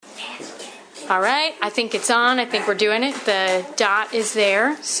All right, I think it's on. I think we're doing it. The dot is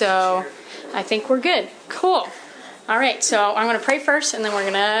there, so I think we're good. Cool. All right, so I'm going to pray first, and then we're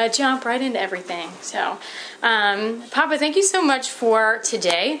going to jump right into everything. So, Papa, thank you so much for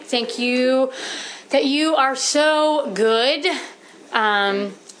today. Thank you that you are so good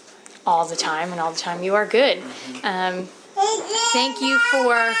all the time, and all the time you are good. Thank you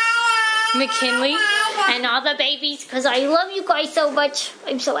for McKinley and all the babies, because I love you guys so much.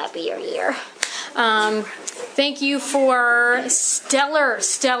 I'm so happy you're here. Thank you for stellar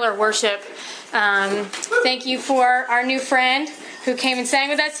worship. Thank you for our new friend who came and sang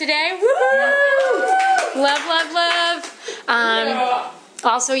with us today. Woo-hoo! Love.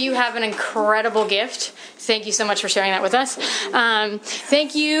 Also, you have an incredible gift. Thank you so much for sharing that with us.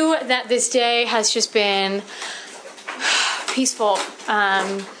 Thank you that this day has just been peaceful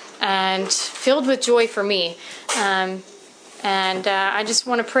and filled with joy for me. And I just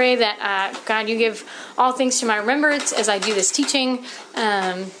want to pray that, God, you give all things to my remembrance as I do this teaching.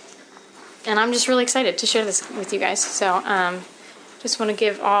 And I'm just really excited to share this with you guys. So just want to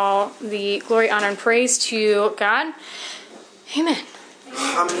give all the glory, honor, and praise to God. Amen.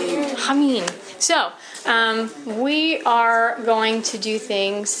 Amen. So we are going to do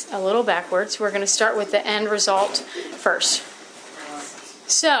things a little backwards. We're going to start with the end result first.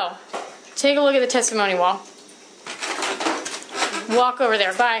 So take a look at the testimony wall. Walk over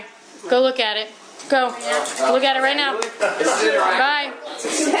there. Bye. Go look at it. Go. Look at it right now. Bye. Go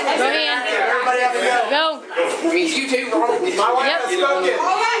ahead. Everybody have to go. Go. You too, Ron. My wife has spoken.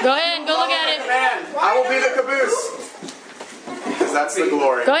 Go ahead and go look at it. I will be the caboose. Because that's the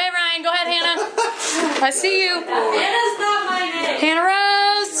glory. Go ahead, Ryan. Go ahead, Hannah. I see you. Hannah's not my name. Hannah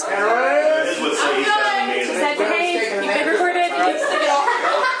Rose. Hannah Rose. Is that your name? You can record it.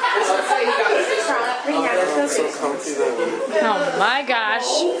 Oh my gosh.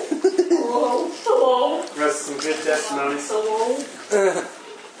 That's some good testimonies. I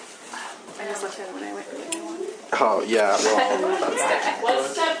just left it when I went. Oh, yeah. Well,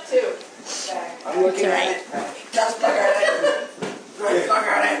 What's step 2? I'm looking at it. Just look at it. Just look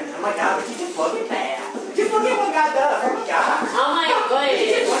at it. Oh my God, we keep looking at it. Keep looking at what God does. Oh my God. Oh my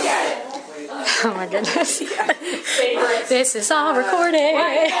goodness. Look at it. Oh my goodness. Favorite. This is all recorded.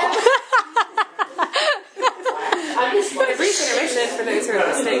 I'm just a brief intermission for those who are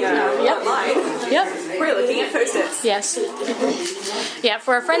listening online. Yep. We're looking at Post-its. Yes. Yeah,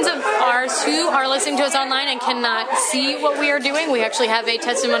 for our friends of ours who are listening to us online and cannot see what we are doing, we actually have a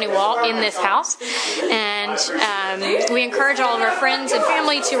testimony wall in this house. And we encourage all of our friends and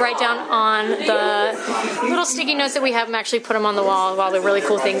family to write down on the little sticky notes that we have them actually put them on the wall of all the really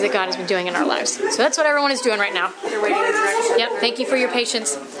cool things that God has been doing in our lives. So that's what everyone is doing right now. They're waiting in direction. Yep, thank you for your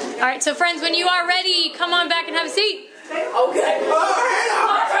patience. All right, so friends, when you are ready, come on back and have a seat. Okay.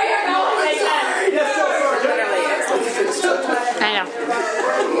 I know.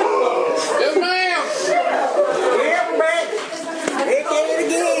 Yes, ma'am. Yeah, back. Hey, get it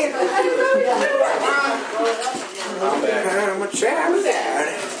again. I'm a child dad.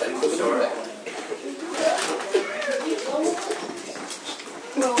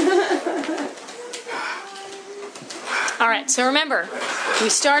 All right, so remember, we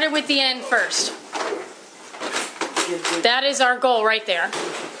started with the end first. That is our goal right there.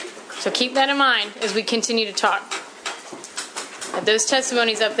 So keep that in mind as we continue to talk. That those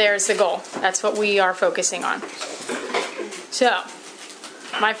testimonies up there is the goal. That's what we are focusing on. So,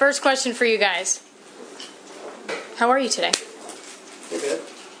 my first question for you guys. How are you today? Good.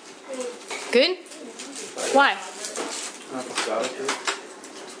 Good? Why?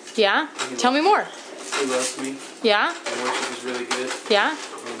 Yeah? Tell me more. He loves me. Yeah? The worship is really good. Yeah? And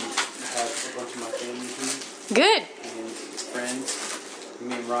I have a bunch of my family here Good. and friends.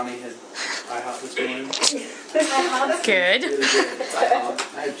 Me and Ronnie had IHOP this morning. Good. Really good. IHOP.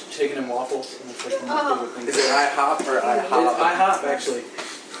 I had chicken and waffles. And it's like one of my favorite things. Is it IHOP or IHOP? It's IHOP, actually.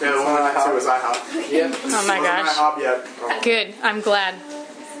 No, the one I had was IHOP. Yep. Oh my gosh. IHOP yet. Oh. Good. I'm glad.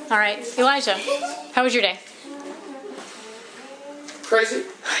 All right. Elijah, how was your day? Crazy.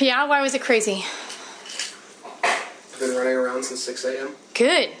 Yeah? Why was it crazy? Been running around since 6 a.m.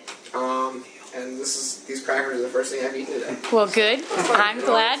 Good. And these crackers are the first thing I've eaten today. Well, good. I'm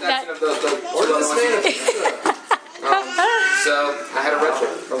glad that... Order this man a pizza. So I had a red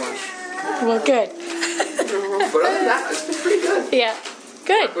shirt for lunch. Well, good. But other than that, it's been pretty good. Yeah.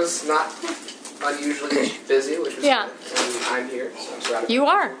 Good. It was not unusually busy, which was Yeah. good. And I'm here, so I'm surrounded. You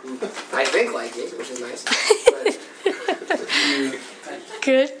are. I think like me, which is nice. But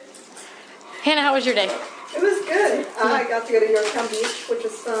Good. Hannah, how was your day? It was good. I got to go to Yorktown Beach, which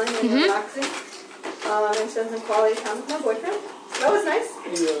was fun and relaxing. And spend some quality time with my boyfriend. That was nice.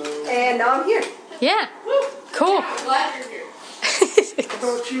 And And now I'm here. Yeah. Cool. Glad you're here.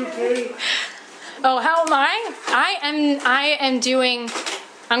 How about you, Katie? Oh, how am I? I am doing,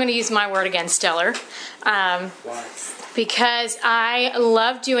 I'm going to use my word again, stellar. Why? Because I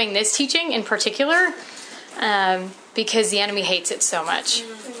love doing this teaching in particular, because the enemy hates it so much.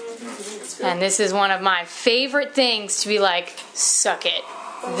 And this is one of my favorite things to be like, suck it.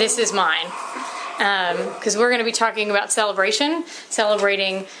 This is mine. Because we're going to be talking about celebration,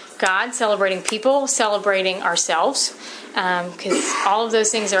 celebrating God, celebrating people, celebrating ourselves. Because all of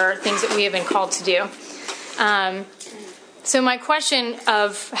those things are things that we have been called to do. So my question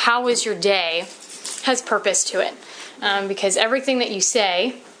of how was your day has purpose to it. Because everything that you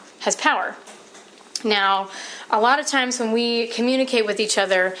say has power. Now, a lot of times when we communicate with each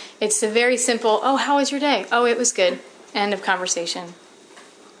other, it's the very simple, oh, how was your day? Oh, it was good. End of conversation.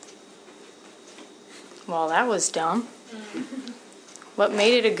 Well, that was dumb. What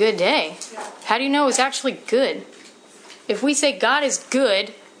made it a good day? How do you know it was actually good? If we say God is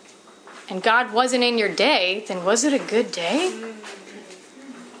good and God wasn't in your day, then was it a good day?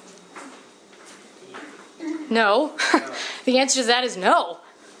 No. The answer to that is no.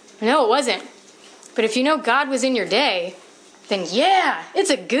 No, it wasn't. But if you know God was in your day, then yeah, it's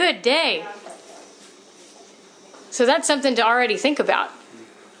a good day. So that's something to already think about.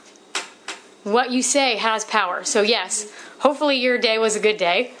 What you say has power. So yes, hopefully your day was a good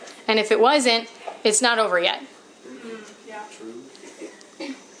day. And if it wasn't, it's not over yet.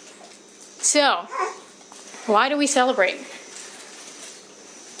 Yeah. So, why do we celebrate?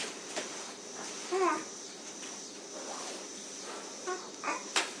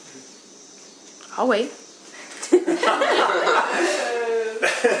 I'll wait. I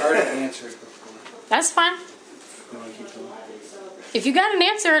already answered before. That's fine. You want to keep going? If you got an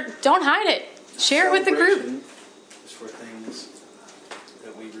answer, don't hide it. Share it with the group. Celebration is for things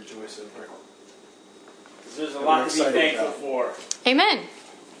that we rejoice over. There's a lot to be thankful for. Amen.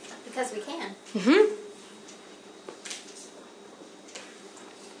 Because we can. Mm-hmm.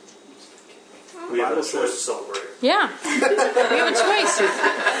 We have a choice to celebrate. Yeah. We have a choice.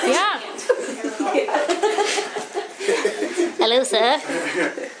 Yeah. Hello, sir.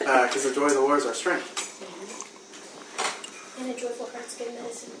 Because the joy of the Lord is our strength. And a joyful heart's good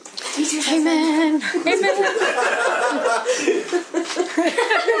medicine. Amen. Amen.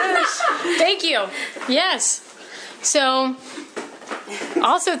 Thank you. Yes. So,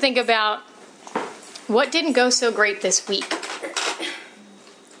 also think about what didn't go so great this week.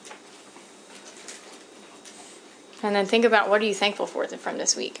 And then think about what are you thankful for from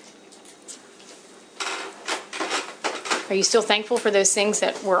this week. Are you still thankful for those things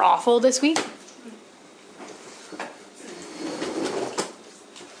that were awful this week?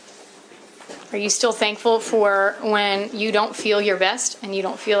 Are you still thankful for when you don't feel your best and you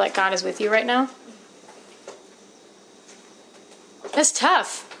don't feel like God is with you right now? That's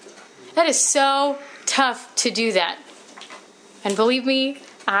tough. That is so tough to do that. And believe me,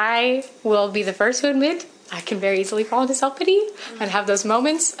 I will be the first to admit I can very easily fall into self-pity and have those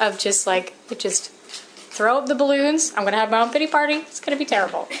moments of just throw up the balloons. I'm going to have my own pity party. It's going to be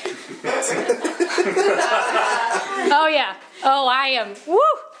terrible. Oh, yeah. Oh, I am. Woo!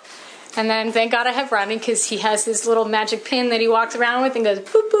 And then thank God I have Ronnie because he has this little magic pin that he walks around with and goes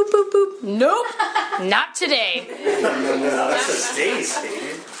boop, boop, boop, boop. Nope, not today. That's a stage,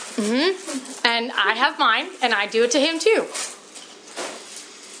 David. Mm-hmm. And I have mine and I do it to him too.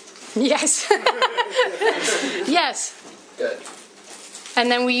 Yes. Yes. Good.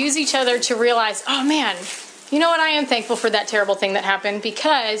 And then we use each other to realize, oh man, you know what? I am thankful for that terrible thing that happened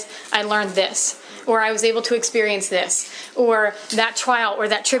because I learned this, or I was able to experience this, or that trial or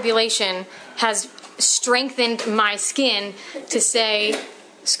that tribulation has strengthened my skin to say,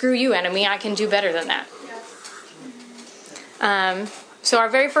 screw you, enemy, I can do better than that. So our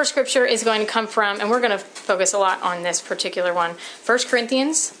very first scripture is going to come from, and we're going to focus a lot on this particular one, 1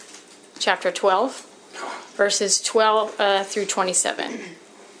 Corinthians chapter 12, verses 12 through 27.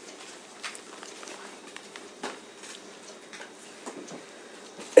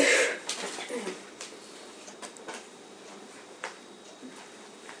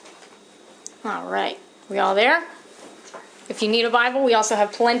 All right. We all there? If you need a Bible, we also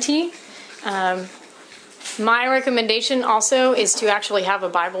have plenty. My recommendation also is to actually have a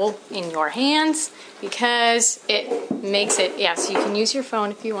Bible in your hands because it makes it, yes, you can use your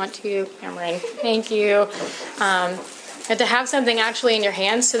phone if you want to, Cameron. Thank you. And to have something actually in your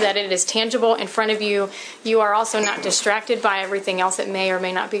hands so that it is tangible in front of you, you are also not distracted by everything else that may or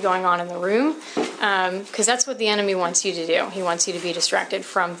may not be going on in the room, because that's what the enemy wants you to do. He wants you to be distracted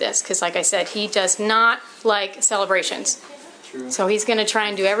from this, because like I said, he does not like celebrations. True. So he's going to try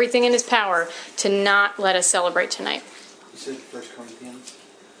and do everything in his power to not let us celebrate tonight. You said 1 Corinthians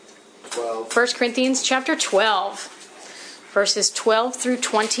 12. 1 Corinthians chapter 12, verses 12 through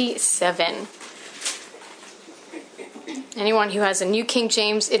 27. Anyone who has a New King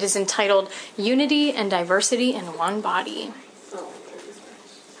James, it is entitled Unity and Diversity in One Body.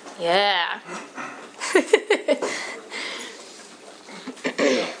 Yeah.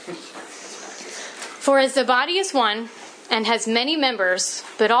 For as the body is one and has many members,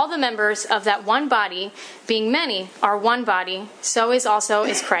 but all the members of that one body, being many, are one body, so is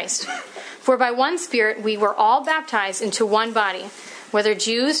Christ. For by one Spirit we were all baptized into one body, whether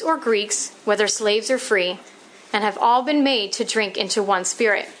Jews or Greeks, whether slaves or free, and have all been made to drink into one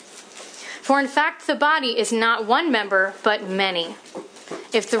Spirit. For in fact the body is not one member, but many.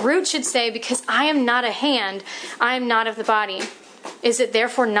 If the root should say, because I am not a hand, I am not of the body, is it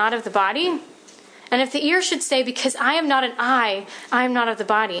therefore not of the body? And if the ear should say, because I am not an eye, I am not of the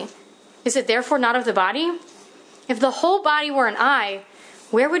body, is it therefore not of the body? If the whole body were an eye,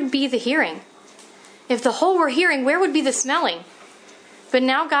 where would be the hearing? If the whole were hearing, where would be the smelling? But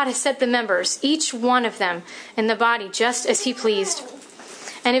now God has set the members, each one of them, in the body just as he pleased.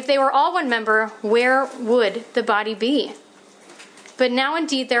 And if they were all one member, where would the body be? But now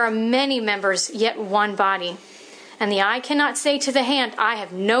indeed there are many members, yet one body. And the eye cannot say to the hand, I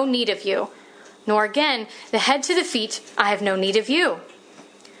have no need of you. Nor again, the head to the feet, I have no need of you.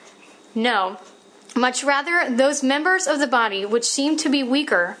 No, much rather, those members of the body which seem to be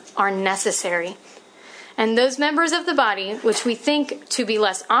weaker are necessary. And those members of the body which we think to be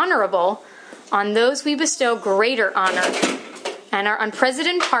less honorable, on those we bestow greater honor. And our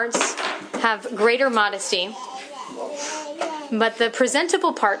unprecedented parts have greater modesty. But the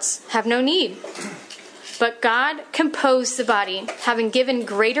presentable parts have no need. But God composed the body, having given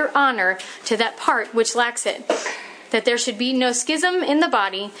greater honor to that part which lacks it, that there should be no schism in the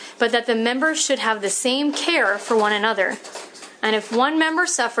body, but that the members should have the same care for one another. And if one member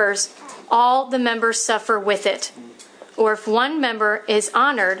suffers, all the members suffer with it. Or if one member is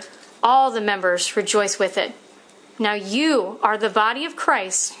honored, all the members rejoice with it. Now you are the body of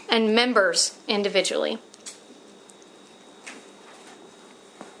Christ and members individually.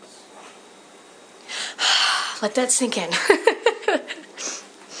 Let that sink in.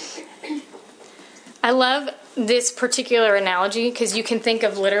 I love this particular analogy because you can think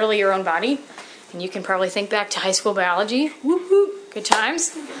of literally your own body, and you can probably think back to high school biology. Woo-hoo. Good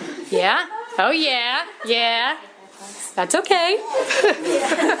times. Yeah. Oh, yeah. Yeah. That's okay.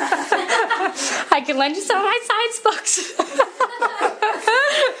 I can lend you some of my science books.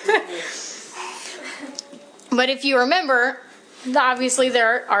 But if you remember, obviously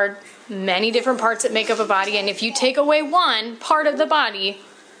there are many different parts that make up a body, and if you take away one part of the body,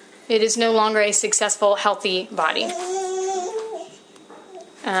 it is no longer a successful, healthy body.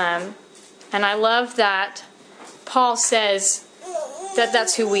 And I love that Paul says that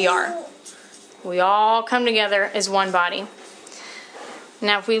that's who we are. We all come together as one body.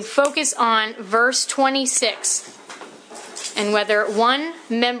 Now, if we focus on verse 26, and whether one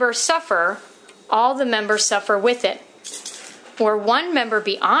member suffer, all the members suffer with it. Or one member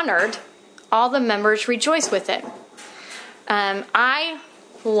be honored, all the members rejoice with it. I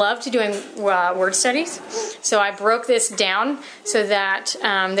loved doing word studies, so I broke this down so that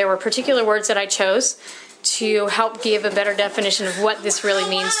there were particular words that I chose to help give a better definition of what this really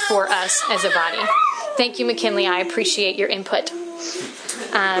means for us as a body. Thank you, McKinley. I appreciate your input.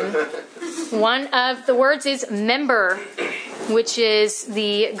 One of the words is member, which is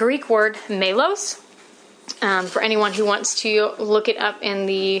the Greek word melos. For anyone who wants to look it up in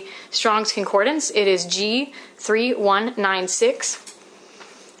the Strong's Concordance, it is G3196.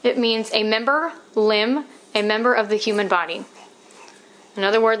 It means a member, limb, a member of the human body.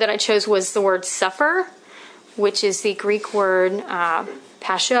 Another word that I chose was the word suffer, which is the Greek word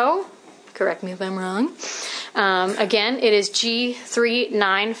pasho. Correct me if I'm wrong. Again, it is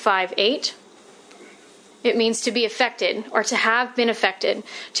G3958. It means to be affected or to have been affected,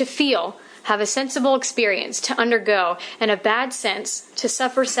 to feel, have a sensible experience, to undergo, in a bad sense, to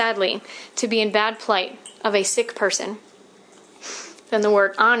suffer sadly, to be in bad plight, of a sick person. Then the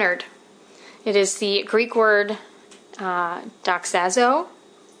word honored. It is the Greek word doxazo.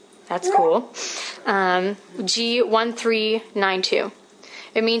 That's cool. G1392.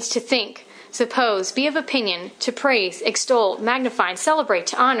 It means to think, suppose, be of opinion, to praise, extol, magnify, celebrate,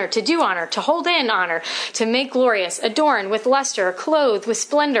 to honor, to do honor, to hold in honor, to make glorious, adorn with luster, clothe with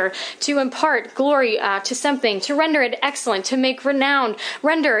splendor, to impart glory to something, to render it excellent, to make renowned,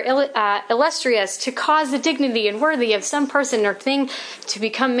 render illustrious, to cause the dignity and worthy of some person or thing to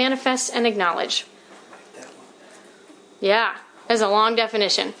become manifest and acknowledged. Yeah, that's a long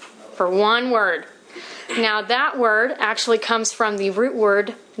definition for one word. Now that word actually comes from the root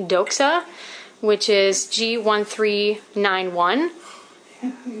word doxa, which is G1391,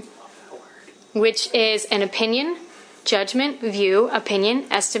 which is an opinion, judgment, view, opinion,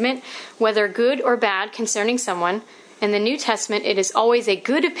 estimate, whether good or bad concerning someone. In the New Testament, it is always a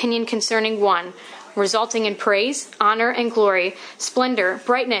good opinion concerning one, resulting in praise, honor, and glory, splendor,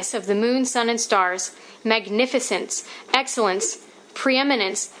 brightness of the moon, sun, and stars, magnificence, excellence,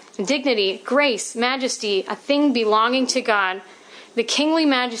 preeminence, dignity, grace, majesty, a thing belonging to God, the kingly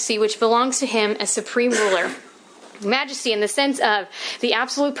majesty which belongs to him as supreme ruler. Majesty in the sense of the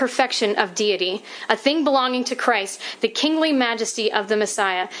absolute perfection of deity, a thing belonging to Christ, the kingly majesty of the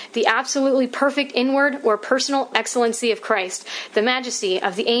Messiah, the absolutely perfect inward or personal excellency of Christ, the majesty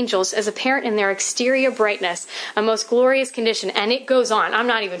of the angels as apparent in their exterior brightness, a most glorious condition. And it goes on. I'm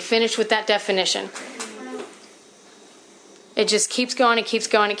not even finished with that definition. It just keeps going, it keeps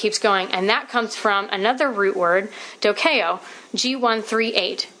going, it keeps going. And that comes from another root word, dokeo,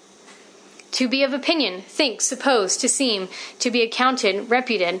 G138. To be of opinion, think, suppose, to seem, to be accounted,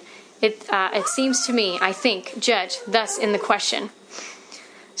 reputed. It seems to me, I think, judge, thus in the question.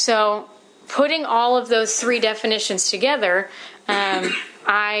 So, putting all of those three definitions together,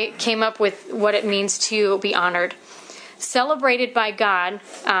 I came up with what it means to be honored. Celebrated by God,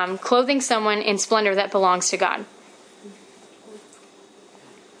 clothing someone in splendor that belongs to God.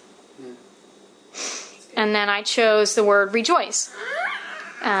 And then I chose the word rejoice.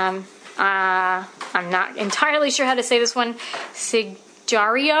 I'm not entirely sure how to say this one.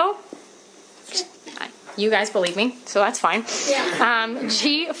 Sigjario. You guys believe me, so that's fine. Yeah.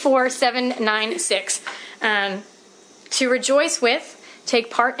 G4796. To rejoice with, take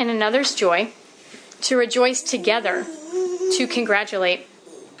part in another's joy. To rejoice together. To congratulate.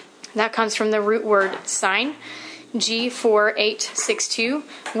 That comes from the root word sign. G4862,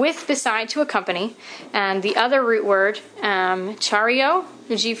 with, beside, to accompany. And the other root word, chario,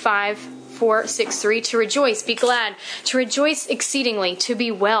 G5463, to rejoice, be glad, to rejoice exceedingly, to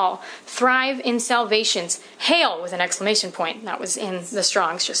be well, thrive in salvations, hail, with an exclamation point. That was in the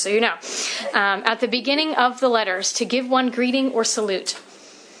Strong's, just so you know. At the beginning of the letters, to give one greeting or salute.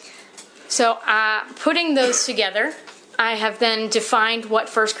 So, putting those together, I have then defined what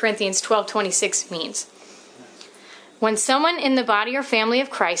 1 Corinthians 12:26 means. When someone in the body or family of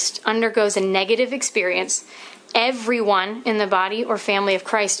Christ undergoes a negative experience, everyone in the body or family of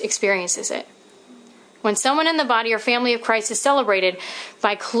Christ experiences it. When someone in the body or family of Christ is celebrated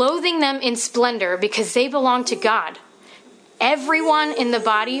by clothing them in splendor because they belong to God, everyone in the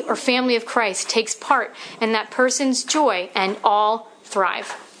body or family of Christ takes part in that person's joy and all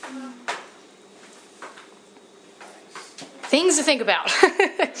thrive. Things to think about.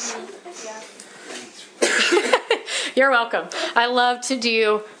 You're welcome. I love to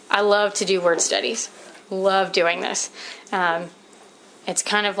do word studies. Love doing this. It's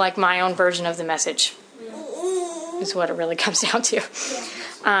kind of like my own version of the Message. Is what it really comes down to.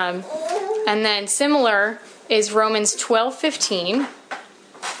 And then similar is Romans 12:15.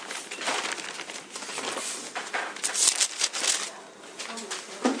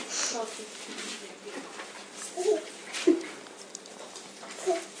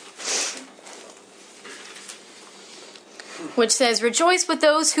 Which says, rejoice with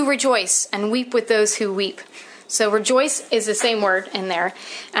those who rejoice and weep with those who weep. So rejoice is the same word in there.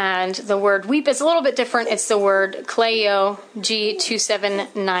 And the word weep is a little bit different. It's the word kleio,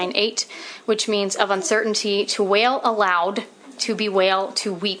 G2798, which means of uncertainty, to wail aloud, to bewail,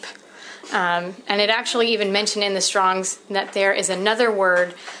 to weep. And it actually even mentioned in the Strong's that there is another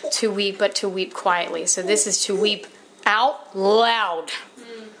word to weep, but to weep quietly. So this is to weep out loud.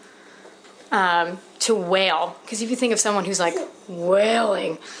 To wail. Because if you think of someone who's like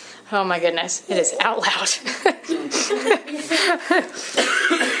wailing, oh my goodness, it is out loud.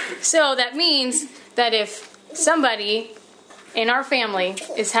 So that means that if somebody in our family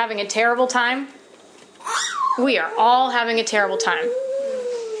is having a terrible time, we are all having a terrible time.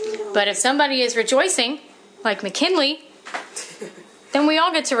 But if somebody is rejoicing, like McKinley, then we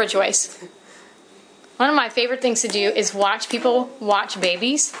all get to rejoice. One of my favorite things to do is watch people watch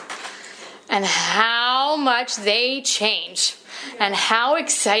babies and how much they change and how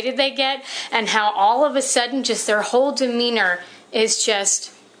excited they get and how all of a sudden just their whole demeanor is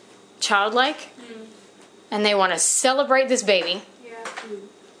just childlike and they want to celebrate this baby,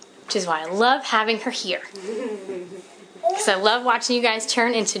 which is why I love having her here. Because I love watching you guys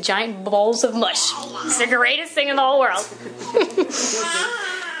turn into giant bowls of mush. It's the greatest thing in the whole world.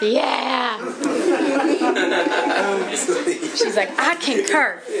 Yeah. She's like, I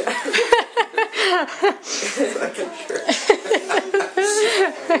concur.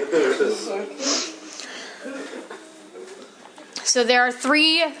 So there are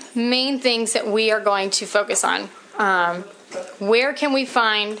three main things that we are going to focus on. Where can we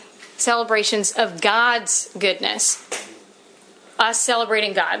find celebrations of God's goodness? Us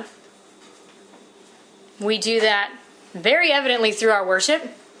celebrating God. We do that very evidently through our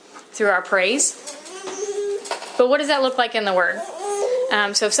worship, through our praise. But what does that look like in the Word?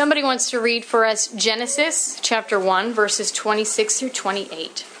 So if somebody wants to read for us Genesis chapter 1, verses 26 through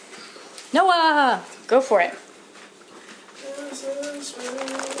 28. Noah, go for it.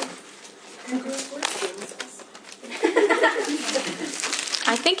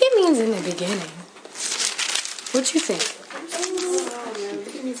 I think it means in the beginning. What'd you think?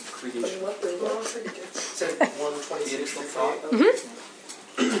 Said 1:26 till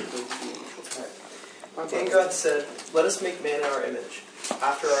 28. And God said, "Let us make man in our image,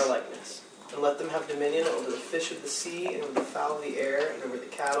 after our likeness, and let them have dominion over the fish of the sea, and over the fowl of the air, and over the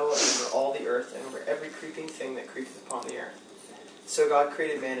cattle, and over all the earth, and over every creeping thing that creepeth upon the earth." So God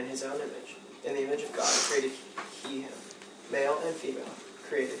created man in his own image. In the image of God created he him. Male and female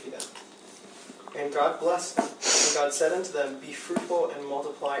created he them. And God blessed them. And God said unto them, "Be fruitful and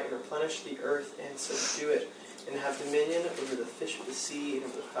multiply, and replenish the earth, and subdue it, and have dominion over the fish of the sea, and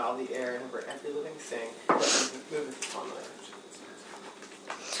over the fowl of the air, and over every living thing that moveth upon the earth."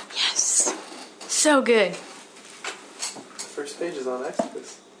 Yes. So good. First page is on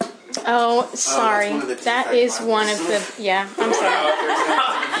Exodus. Oh, sorry. one of the That is Bibles. one of the... Yeah, I'm sorry.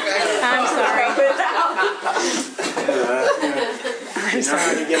 I'm sorry. You know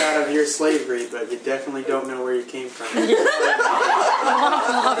how to get out of your slavery, but you definitely don't know where you came from.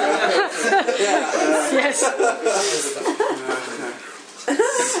 Yes.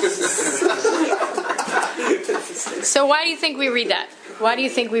 So why do you think we read that? Why do you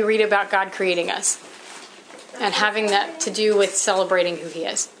think we read about God creating us? And having that to do with celebrating who he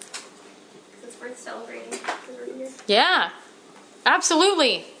is? It's worth celebrating because we're here. Yeah,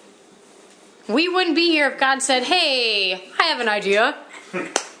 absolutely. We wouldn't be here if God said, "Hey, I have an idea."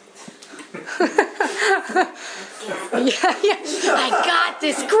 yeah, I got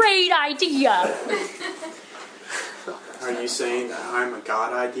this great idea. Are you saying that I'm a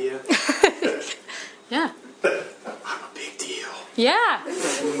God idea? Yeah. I'm a big deal. Yeah.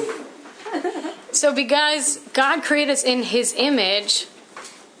 So because God created us in his image,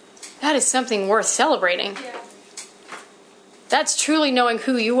 that is something worth celebrating. Yeah. That's truly knowing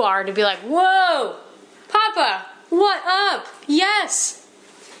who you are, to be like, "Whoa, Papa, what up? Yes.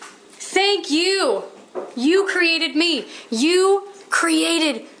 Thank you. You created me. You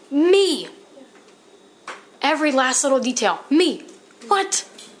created me. Every last little detail. Me. What?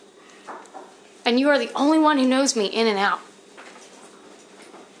 And you are the only one who knows me in and out.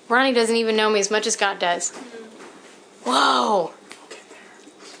 Ronnie doesn't even know me as much as God does. Whoa.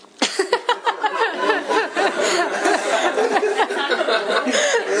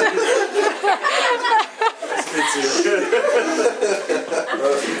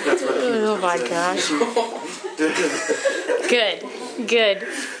 Oh my gosh. Good.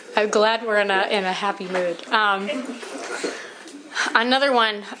 I'm glad we're in a happy mood. Another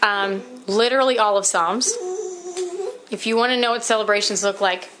one, literally all of Psalms. If you want to know what celebrations look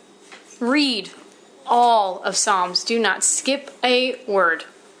like, read all of Psalms. Do not skip a word.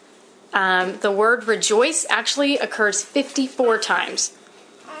 The word rejoice actually occurs 54 times.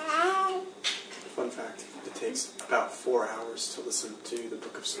 Fun fact, it takes about 4 hours to listen to the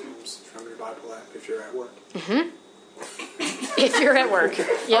Book of Psalms from your Bible app if you're at work. Mm-hmm. If you're at work.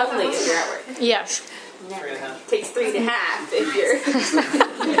 Yep. Only if you're at work. Yes. 3.5. Takes 3.5 if you're.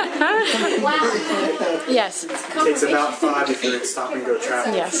 Wow. Yes. It takes about 5 if you're in stop and go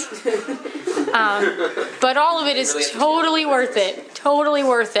traffic. Yes. But all of it is totally worth it. Totally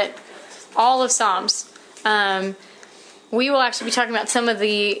worth it. All of Psalms. We will actually be talking about some of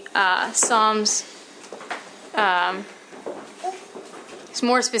the Psalms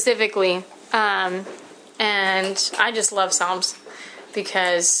more specifically. And I just love Psalms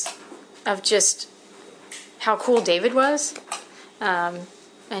because of just how cool David was.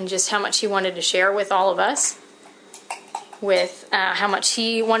 And just how much he wanted to share with all of us. With how much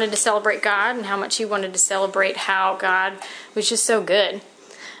he wanted to celebrate God and how much he wanted to celebrate how God was just so good.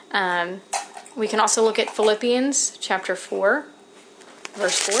 We can also look at Philippians chapter 4,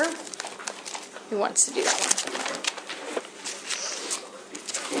 verse 4. Who wants to do that one?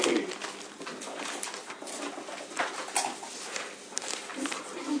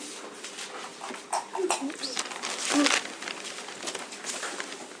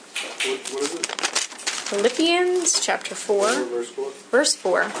 What is it? Philippians chapter 4, Verse 4. verse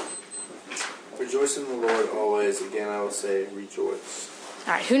 4. Rejoice in the Lord always. Again, I will say, rejoice.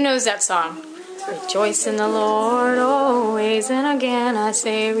 All right, who knows that song? Rejoice in the Lord always, and again I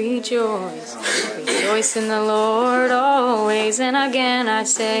say rejoice. Rejoice in the Lord always, and again I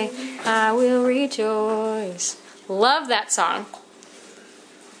say I will rejoice. Love that song.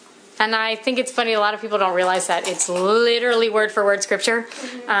 And I think it's funny, a lot of people don't realize that it's literally word for word scripture.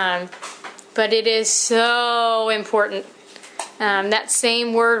 But it is so important. That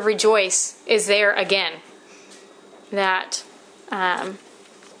same word rejoice is there again. That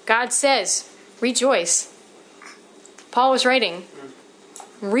God says, rejoice. Paul was writing,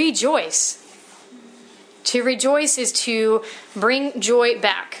 rejoice. To rejoice is to bring joy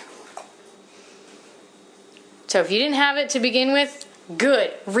back. So if you didn't have it to begin with,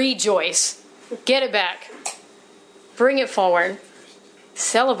 good. Rejoice. Get it back. Bring it forward.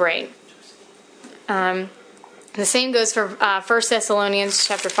 Celebrate. The same goes for 1 Thessalonians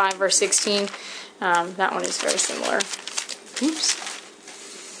chapter 5, verse 16. That one is very similar. Oops.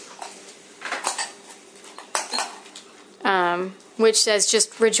 Which says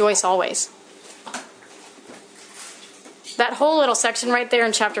just rejoice always. That whole little section right there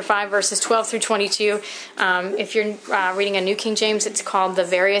in chapter 5, verses 12 through 22, if you're reading a New King James, it's called the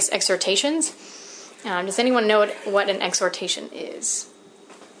various exhortations. Does anyone know what an exhortation is?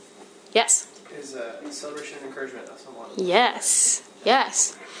 Yes? Is celebration and encouragement of someone. Yes.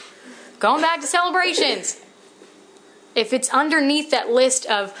 Yes. Going back to celebrations. If it's underneath that list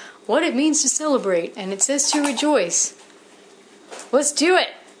of what it means to celebrate, and it says to rejoice, let's do it.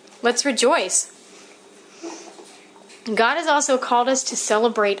 Let's rejoice. God has also called us to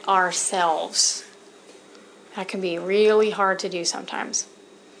celebrate ourselves. That can be really hard to do sometimes.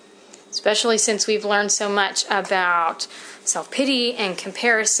 Especially since we've learned so much about self-pity and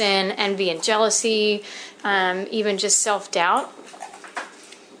comparison, envy and jealousy, even just self-doubt.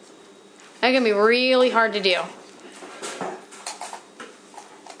 That can be really hard to do.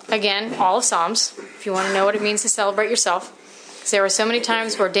 Again, all of Psalms, if you want to know what it means to celebrate yourself. Because there were so many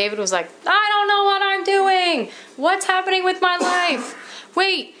times where David was like, I don't know what I'm doing. What's happening with my life?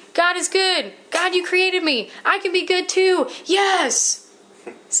 Wait, God is good. God, you created me. I can be good too. Yes.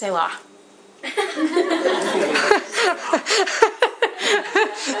 Selah.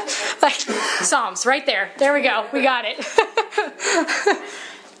 Like Psalms, right there. There we go. We got it.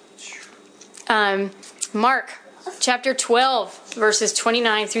 Mark chapter 12, verses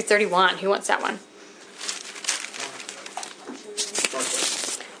 29 through 31. Who wants that one?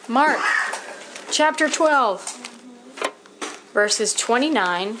 Mark chapter 12, verses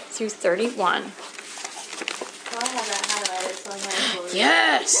 29 through 31. Well, I have that highlighted, so I'm going to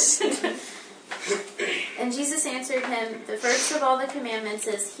Yes! And Jesus answered him, the first of all the commandments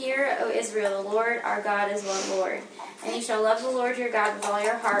is, Hear, O Israel, the Lord our God is one Lord. And you shall love the Lord your God with all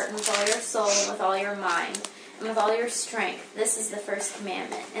your heart, and with all your soul, and with all your mind, and with all your strength. This is the first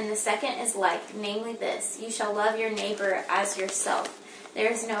commandment. And the second is like, namely this, you shall love your neighbor as yourself.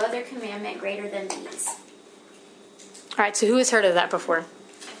 There is no other commandment greater than these. Alright, so who has heard of that before?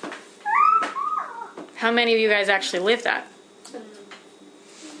 How many of you guys actually live that?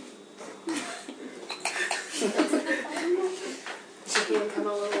 Come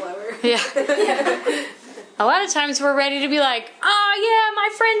a little lower. Yeah. A lot of times we're ready to be like, oh yeah, my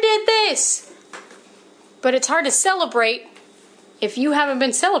friend did this. But it's hard to celebrate if you haven't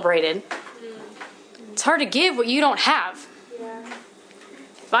been celebrated. It's hard to give what you don't have.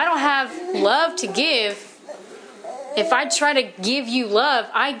 If I don't have love to give, if I try to give you love,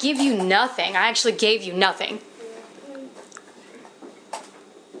 I give you nothing. I actually gave you nothing.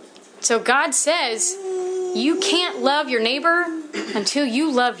 So God says, you can't love your neighbor until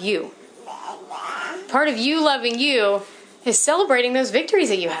you love you. Part of you loving you is celebrating those victories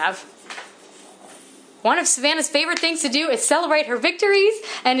that you have. One of Savannah's favorite things to do is celebrate her victories,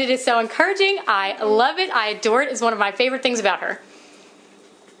 and it is so encouraging. I love it. I adore it. It's one of my favorite things about her.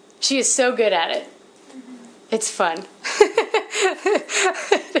 She is so good at it. It's fun.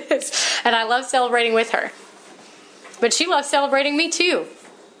 It is. And I love celebrating with her. But she loves celebrating me too.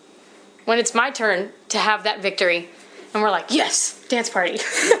 When it's my turn to have that victory. And we're like, yes, dance party.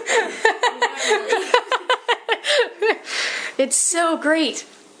 It's so great.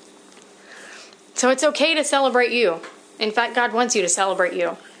 So it's okay to celebrate you. In fact, God wants you to celebrate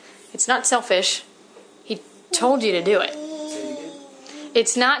you. It's not selfish. He told you to do it.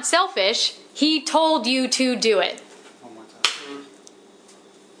 It's not selfish. He told you to do it. One more time.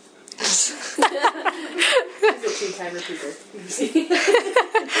 He's a two-time repeater.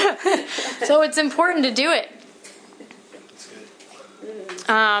 So it's important to do it. That's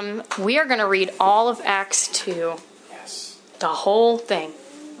good. We are going to read all of Acts 2. Yes. The whole thing.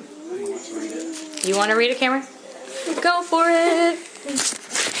 I think I want to read it. You want to read it, Cameron? Go for it.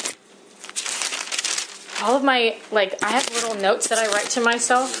 All of my, I have little notes that I write to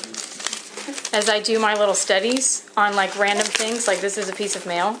myself as I do my little studies on, random things. Like, this is a piece of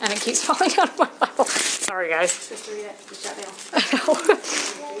mail, and it keeps falling out of my Bible. Sorry, guys. Just to read it. Just got mail.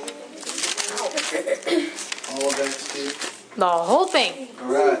 All of that, too. The whole thing.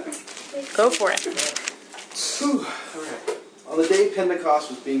 All right. Go for it. Whew. All right. On the day Pentecost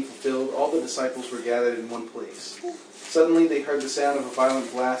was being fulfilled, all the disciples were gathered in one place. Suddenly they heard the sound of a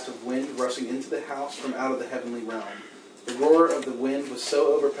violent blast of wind rushing into the house from out of the heavenly realm. The roar of the wind was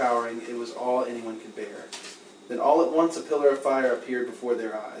so overpowering it was all anyone could bear. Then all at once a pillar of fire appeared before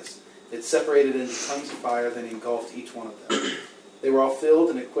their eyes. It separated into tongues of fire, then engulfed each one of them. They were all filled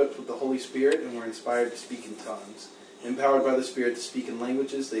and equipped with the Holy Spirit and were inspired to speak in tongues, empowered by the Spirit to speak in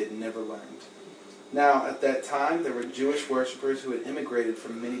languages they had never learned. Now, at that time, there were Jewish worshippers who had immigrated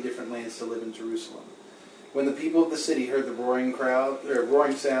from many different lands to live in Jerusalem. When the people of the city heard the roaring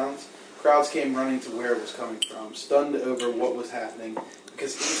sounds, crowds came running to where it was coming from, stunned over what was happening,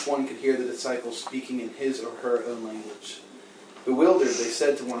 because each one could hear the disciples speaking in his or her own language. Bewildered, they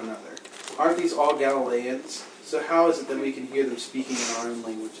said to one another, "Aren't these all Galileans? So how is it that we can hear them speaking in our own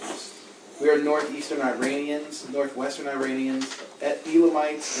languages? We are northeastern Iranians, northwestern Iranians,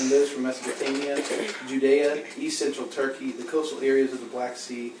 Elamites, and those from Mesopotamia, Judea, east central Turkey, the coastal areas of the Black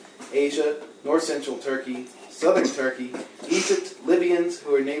Sea, Asia, north central Turkey, southern Turkey, Egypt, Libyans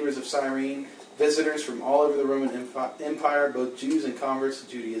who are neighbors of Cyrene, visitors from all over the Roman Empire, both Jews and converts to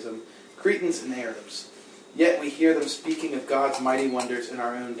Judaism, Cretans and Arabs. Yet we hear them speaking of God's mighty wonders in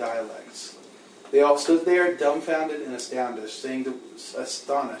our own dialects." They all stood there, dumbfounded and astonished, saying to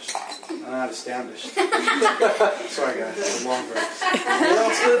astonished. Not astonished. Sorry, guys, it's a long verse. They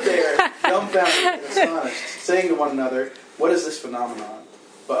all stood there, dumbfounded and astonished, saying to one another, "What is this phenomenon?"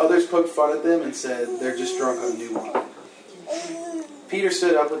 But others poked fun at them and said, "They're just drunk on new wine." Peter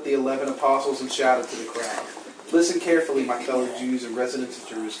stood up with the 11 apostles and shouted to the crowd, "Listen carefully, my fellow Jews and residents of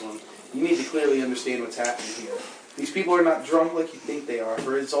Jerusalem. You need to clearly understand what's happening here. These people are not drunk like you think they are,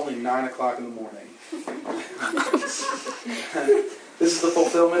 for it's only 9 o'clock in the morning. This is the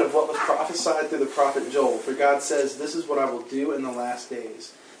fulfillment of what was prophesied through the prophet Joel. For God says, 'This is what I will do in the last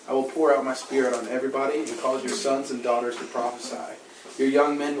days. I will pour out my Spirit on everybody and cause your sons and daughters to prophesy. Your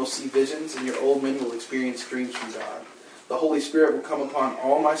young men will see visions, and your old men will experience dreams from God. The Holy Spirit will come upon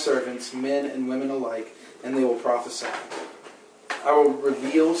all my servants, men and women alike, and they will prophesy. I will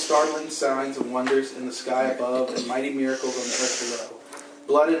reveal startling signs and wonders in the sky above and mighty miracles on the earth below.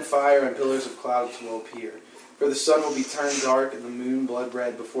 Blood and fire and pillars of clouds will appear. For the sun will be turned dark and the moon blood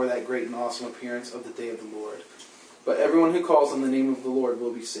red before that great and awesome appearance of the day of the Lord. But everyone who calls on the name of the Lord will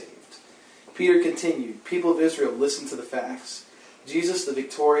be saved." Peter continued, "People of Israel, listen to the facts. Jesus the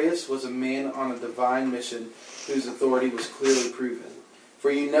victorious was a man on a divine mission whose authority was clearly proven. For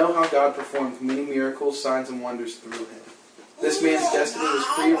you know how God performed many miracles, signs, and wonders through him. This man's destiny was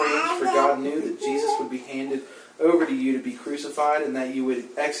prearranged, for God knew that Jesus would be handed over to you to be crucified and that you would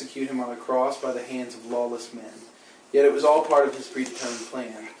execute him on a cross by the hands of lawless men. Yet it was all part of his predetermined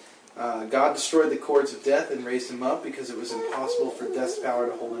plan. God destroyed the cords of death and raised him up because it was impossible for death's power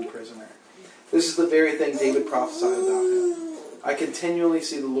to hold him prisoner. This is the very thing David prophesied about him. I continually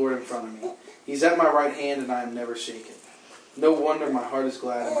see the Lord in front of me. He's at my right hand and I am never shaken. No wonder my heart is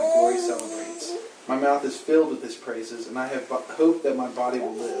glad and my glory celebrates. My mouth is filled with his praises, and I have hope that my body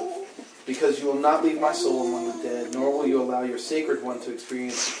will live. Because you will not leave my soul among the dead, nor will you allow your sacred one to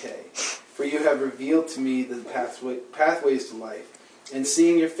experience decay. For you have revealed to me the pathways to life, and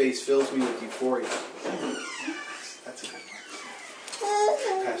seeing your face fills me with euphoria." That's a good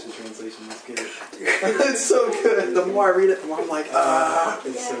one. Passion Translation is good. It's so good. The more I read it, the more I'm like,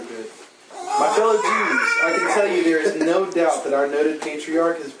 it's so good. "My fellow Jews, I can tell you there is no doubt that our noted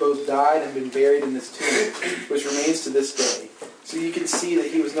patriarch has both died and been buried in this tomb, which remains to this day. So you can see that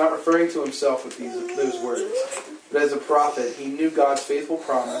he was not referring to himself with those words. But as a prophet, he knew God's faithful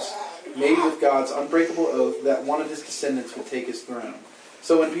promise, made with God's unbreakable oath, that one of his descendants would take his throne.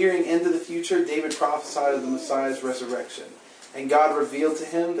 So when peering into the future, David prophesied of the Messiah's resurrection. And God revealed to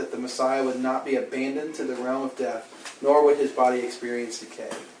him that the Messiah would not be abandoned to the realm of death, nor would his body experience decay.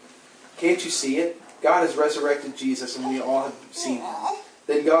 Can't you see it? God has resurrected Jesus, and we all have seen him.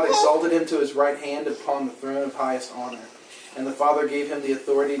 Then God exalted him to his right hand upon the throne of highest honor. And the Father gave him the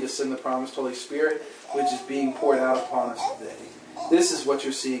authority to send the promised Holy Spirit, which is being poured out upon us today. This is what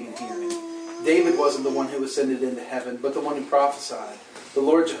you're seeing and hearing. David wasn't the one who ascended into heaven, but the one who prophesied. The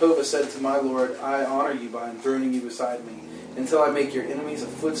Lord Jehovah said to my Lord, I honor you by enthroning you beside me, until I make your enemies a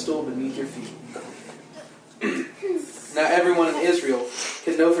footstool beneath your feet. Now everyone in Israel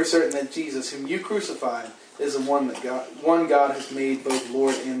can know for certain that Jesus, whom you crucified, is the one God has made both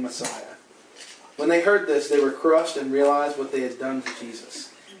Lord and Messiah." When they heard this, they were crushed and realized what they had done to Jesus.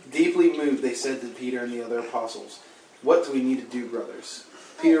 Deeply moved, they said to Peter and the other apostles, "What do we need to do, brothers?"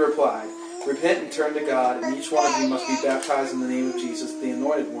 Peter replied, "Repent and turn to God, and each one of you must be baptized in the name of Jesus, the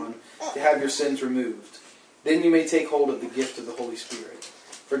Anointed One, to have your sins removed. Then you may take hold of the gift of the Holy Spirit.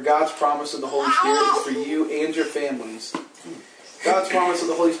 For God's promise of the Holy Spirit is for you and your families. God's promise of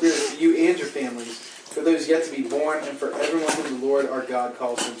the Holy Spirit is for you and your families, for those yet to be born, and for everyone whom the Lord our God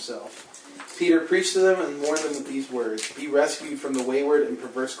calls himself." Peter preached to them and warned them with these words, "Be rescued from the wayward and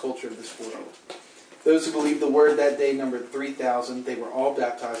perverse culture of this world." Those who believed the word that day numbered 3,000. They were all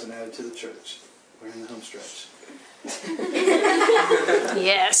baptized and added to the church. We're in the home stretch.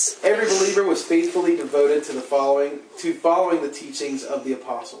 Yes. Every believer was faithfully devoted to following the teachings of the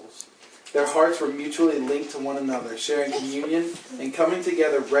apostles. Their hearts were mutually linked to one another, sharing communion and coming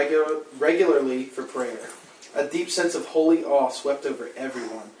together regularly for prayer. A deep sense of holy awe swept over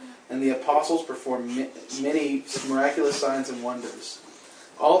everyone, and the apostles performed many miraculous signs and wonders.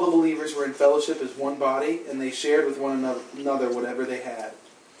 All the believers were in fellowship as one body, and they shared with one another whatever they had.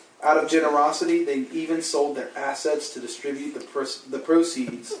 Out of generosity, they even sold their assets to distribute the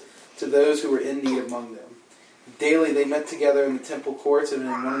proceeds to those who were in need among them. Daily, they met together in the temple courts and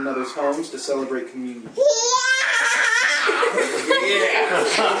in one another's homes to celebrate communion.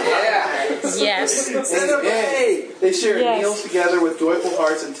 Yes. And they shared meals together with joyful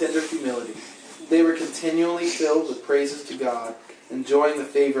hearts and tender humility. They were continually filled with praises to God, enjoying the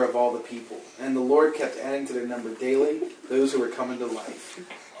favor of all the people. And the Lord kept adding to their number daily those who were coming to life.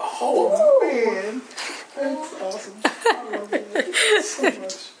 Oh, man. That's awesome. I love it so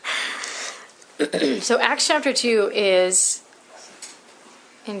much. So Acts chapter 2 is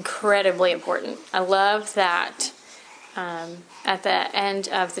incredibly important. I love that at the end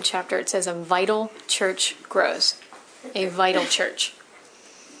of the chapter it says a vital church grows. A vital church.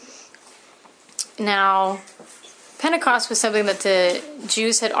 Now, Pentecost was something that the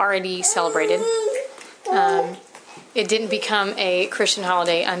Jews had already celebrated. It didn't become a Christian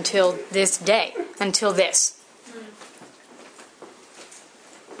holiday until this day, until this.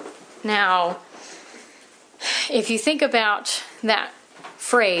 Now, if you think about that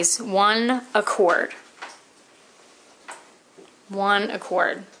phrase, one accord. One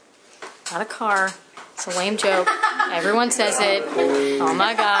accord. Not a car. It's a lame joke. Everyone says it. Oh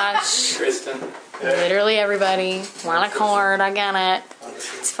my gosh. Kristen. Literally everybody. One accord. I got it.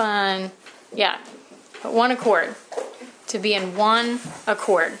 It's fun. Yeah. But one accord. To be in one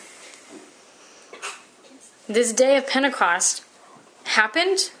accord. This day of Pentecost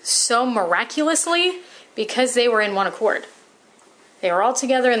happened so miraculously because they were in one accord. They were all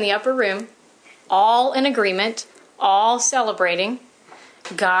together in the upper room, all in agreement, all celebrating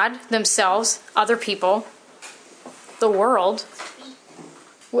God, themselves, other people, the world,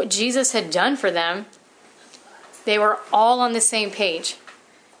 what Jesus had done for them. They were all on the same page.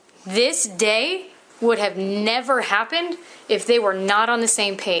 This day would have never happened if they were not on the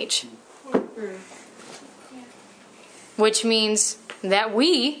same page. Which means that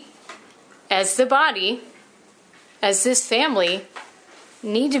we, as the body, as this family,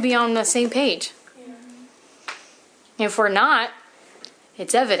 need to be on the same page. If we're not,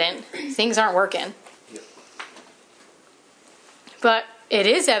 it's evident things aren't working. But it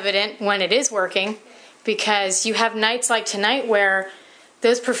is evident when it is working, because you have nights like tonight where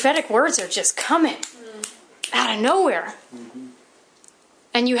those prophetic words are just coming out of nowhere.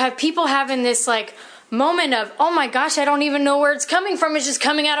 And you have people having this like moment of, oh my gosh, I don't even know where it's coming from. It's just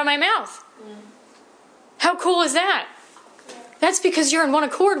coming out of my mouth. How cool is that? That's because you're in one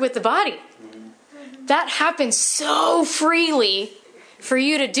accord with the body. That happens so freely for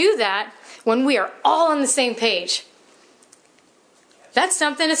you to do that when we are all on the same page. That's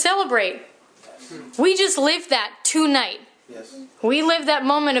something to celebrate. We just lived that tonight. Yes. We lived that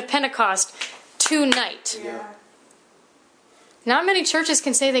moment of Pentecost tonight. Yeah. Not many churches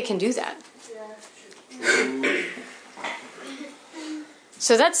can say they can do that.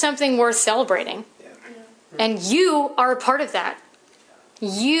 So that's something worth celebrating. And you are a part of that.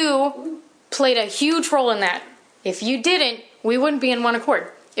 You played a huge role in that. If you didn't, we wouldn't be in one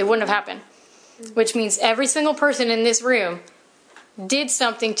accord. It wouldn't have happened. Which means every single person in this room did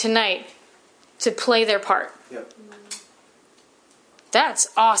something tonight to play their part. Yep. That's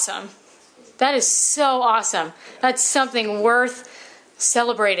awesome. That is so awesome. That's something worth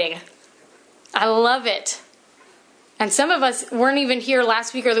celebrating. I love it. And some of us weren't even here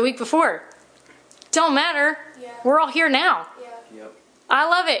last week or the week before. Don't matter. Yeah. We're all here now. Yeah. Yep. I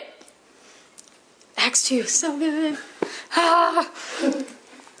love it. Acts 2, so good.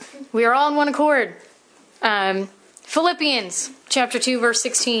 We are all in one accord. Philippians chapter 2, verse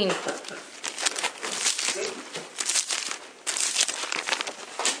 16.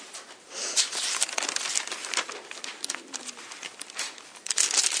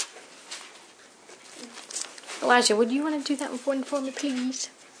 Elijah, would you want to do that one for me, please?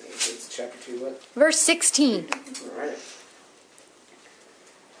 It's chapter 2, what? Verse 16. All right.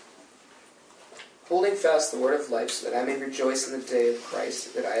 Holding fast the word of life, so that I may rejoice in the day of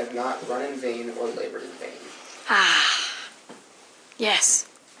Christ, that I have not run in vain or labored in vain. Yes.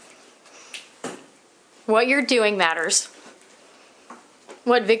 What you're doing matters.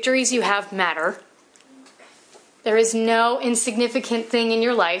 What victories you have matter. There is no insignificant thing in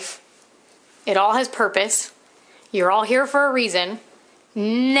your life. It all has purpose. You're all here for a reason.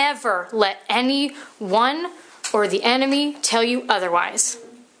 Never let anyone or the enemy tell you otherwise.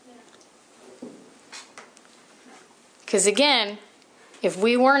 Because again, if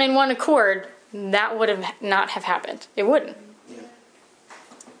we weren't in one accord, that would have not have happened. It wouldn't. Yeah.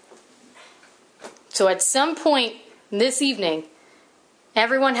 So at some point this evening,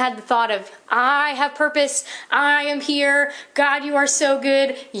 everyone had the thought of, I have purpose, I am here, God, you are so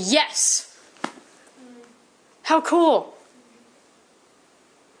good, yes. How cool.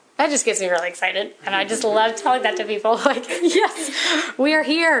 That just gets me really excited. And I just love telling that to people. Like, yes, we are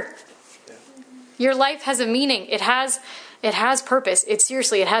here. Your life has a meaning. It has purpose.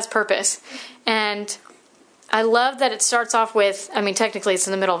 It has purpose. And I love that it starts off with, technically it's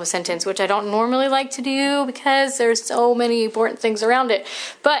in the middle of a sentence, which I don't normally like to do because there's so many important things around it.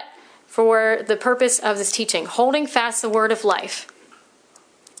 But for the purpose of this teaching, holding fast the word of life.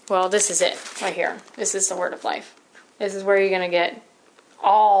 Well, this is it right here. This is the word of life. This is where you're going to get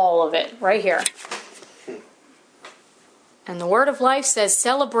all of it right here. And the word of life says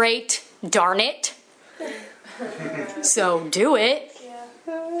celebrate, darn it. So do it.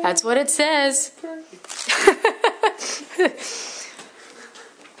 That's what it says.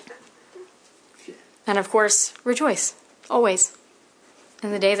 And of course, rejoice always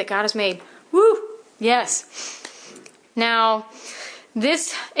in the day that God has made. Woo! Yes. Now,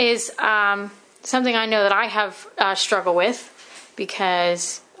 this is something I know that I have struggled with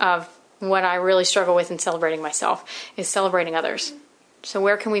because of what I really struggle with in celebrating myself is celebrating others. So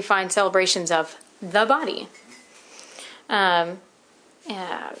where can we find celebrations of the body? We're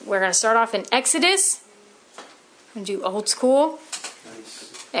going to start off in Exodus. I'm going to do old school.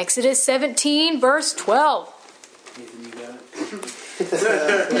 Nice. Exodus 17, verse 12. Nathan, you got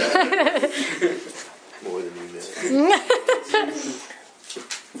it? More than you know.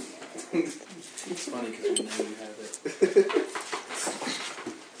 It's funny because we know you have it.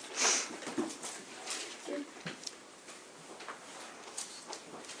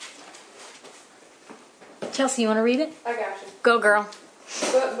 Chelsea, you want to read it? I got you. Go, girl.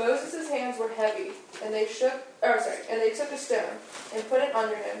 But Moses' hands were heavy, and they took a stone and put it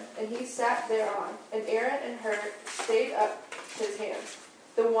under him, and he sat thereon. And Aaron and Hur stayed up his hands,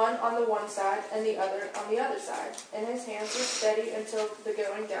 the one on the one side and the other on the other side, and his hands were steady until the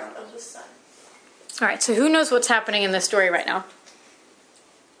going down of the sun. All right, so who knows what's happening in this story right now?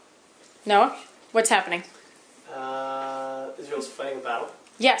 Noah? What's happening? Israel's fighting a battle,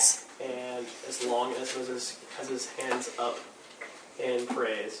 Yes. and as long as Moses has his hands up in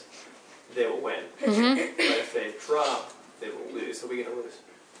praise, they will win. Mm-hmm. But if they drop, they will lose. So we're going to lose.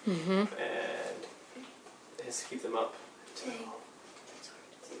 Mm-hmm. And it has to keep them up until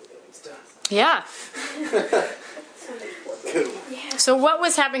it's done. Yeah. Good one. So what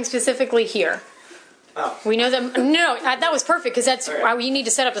was happening specifically here? Oh. We know that... No, that was perfect because that's why we need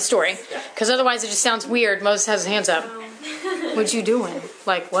to set up the story. Because otherwise it just sounds weird. Moses has his hands up. What you doing?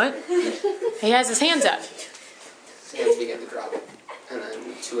 Like, what? He has his hands up. His hands began to drop. And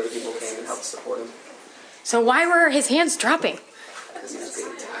then two other people came and helped support him. So why were his hands dropping? Because he was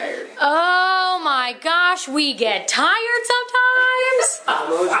getting tired. Oh my gosh, we get tired sometimes?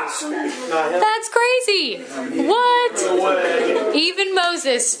 Moses. Not him. That's crazy. What? No way. Even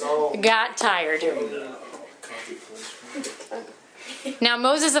Moses got tired. Now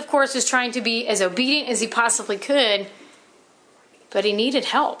Moses, of course, was trying to be as obedient as he possibly could, but he needed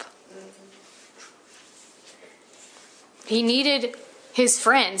help. He needed his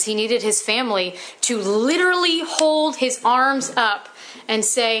friends, he needed his family to literally hold his arms up and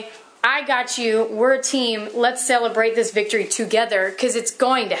say, I got you, we're a team, let's celebrate this victory together because it's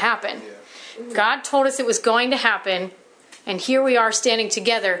going to happen. God told us it was going to happen, and here we are standing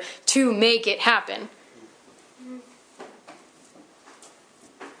together to make it happen.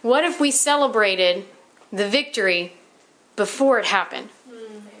 What if we celebrated the victory before it happened?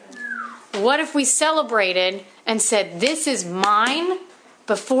 What if we celebrated and said, "This is mine,"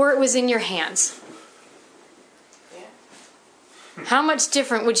 before it was in your hands? How much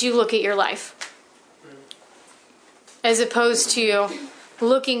different would you look at your life? As opposed to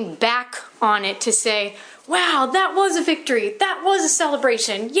looking back on it to say, wow, that was a victory. That was a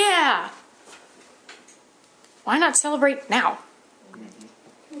celebration. Yeah. Why not celebrate now?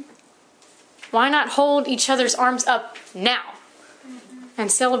 Why not hold each other's arms up now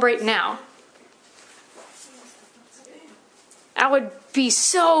and celebrate now? That would be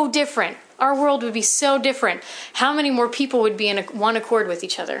so different. Our world would be so different. How many more people would be in one accord with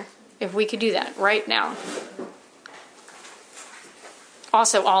each other if we could do that right now?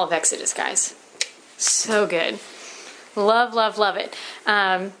 Also, all of Exodus, guys. So good. Love, love, love it.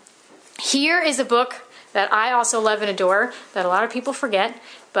 Here is a book that I also love and adore that a lot of people forget,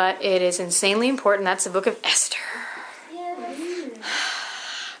 but it is insanely important. That's the book of Esther. Yes.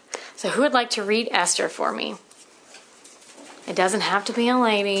 So who would like to read Esther for me? It doesn't have to be a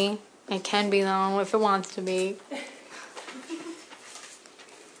lady. It can be, though, if it wants to be.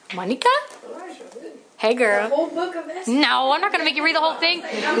 Monica? Hey, girl. The whole book of Esther. No, I'm not going to make you read the whole thing.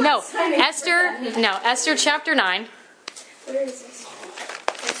 No, Esther chapter 9. Where is this?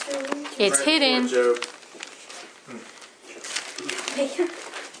 Esther? It's hidden. Job.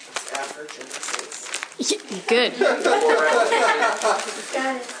 After Genesis. Good. Got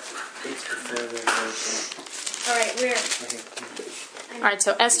it. It's the family version. All right, where? All right,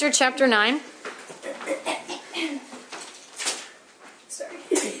 so Esther chapter 9. Sorry.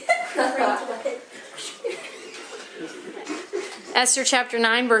 Esther chapter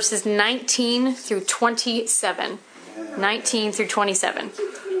 9, verses 19 through 27. 19 through 27. All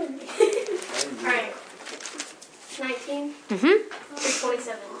right. 19 through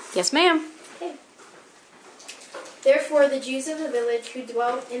 27. Yes, ma'am. Okay. Therefore, the Jews of the village who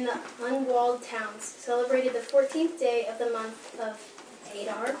dwelt in the unwalled towns celebrated the 14th day of the month of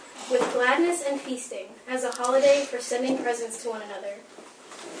Adar with gladness and feasting, as a holiday for sending presents to one another.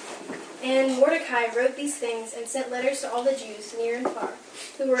 And Mordecai wrote these things and sent letters to all the Jews, near and far,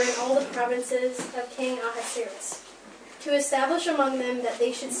 who were in all the provinces of King Ahasuerus, to establish among them that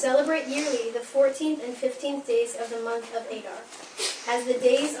they should celebrate yearly the 14th and 15th days of the month of Adar, as the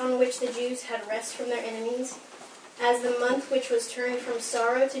days on which the Jews had rest from their enemies, as the month which was turned from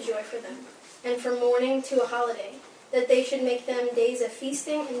sorrow to joy for them, and from mourning to a holiday, that they should make them days of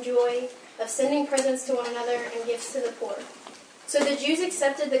feasting and joy, of sending presents to one another and gifts to the poor. So the Jews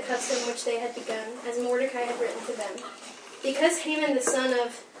accepted the custom which they had begun, as Mordecai had written to them. Because Haman the son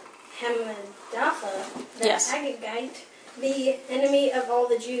of Hammedatha, the Agagite, the enemy of all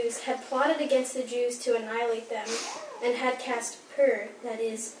the Jews, had plotted against the Jews to annihilate them, and had cast Pur, that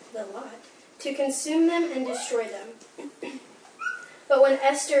is, the lot, to consume them and destroy them. But when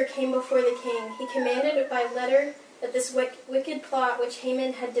Esther came before the king, he commanded by letter that this wicked plot which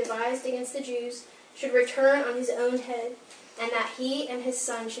Haman had devised against the Jews should return on his own head, and that he and his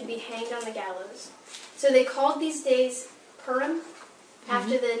son should be hanged on the gallows. So they called these days Purim,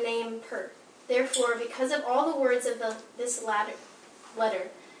 after the name Pur. Therefore, because of all the words of this letter,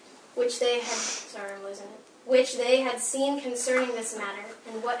 which they had seen concerning this matter,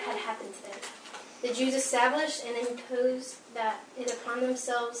 and what had happened to them, the Jews established and imposed it upon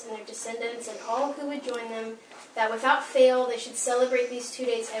themselves and their descendants and all who would join them, that without fail they should celebrate these 2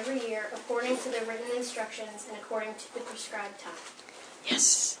 days every year according to the written instructions and according to the prescribed time.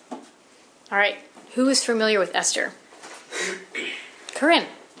 Yes. All right. Who is familiar with Esther? Corinne,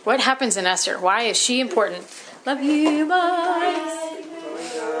 what happens in Esther? Why is she important? Love you. Bye.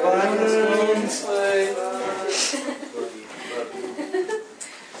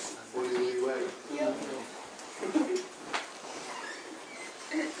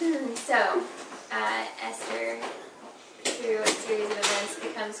 So, Esther, through a series of events,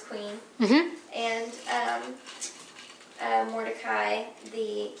 becomes queen. And Mordecai,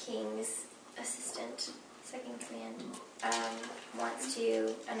 the king's assistant, second command, wants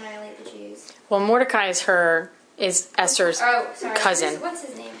to annihilate the Jews. Well, Mordecai is Esther's cousin. What's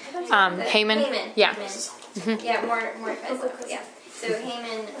his name? Haman. Yeah. Haman. Yeah, Mordecai's uncle. Yeah. So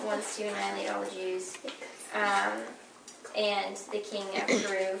Haman wants to annihilate all the Jews. And the king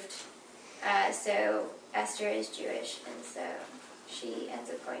approved. So Esther is Jewish, and so she ends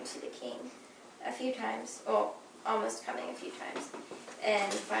up going to the king a few times, well, almost coming a few times,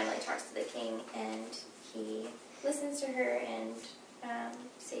 and finally talks to the king, and he listens to her and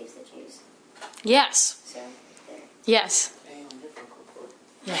saves the Jews. Yes. So, there. Yes.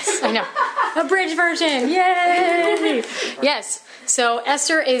 Yes, I know. A bridge version. Yay! Yes. So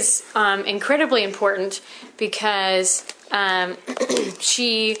Esther is incredibly important because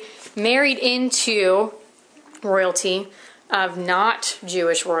she married into royalty of not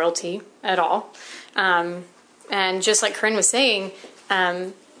Jewish royalty at all. And just like Corinne was saying,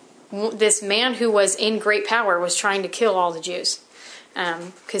 this man who was in great power was trying to kill all the Jews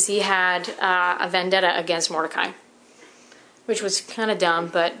because he had a vendetta against Mordecai, which was kind of dumb,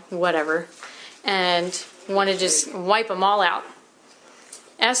 but whatever, and wanted to just wipe them all out.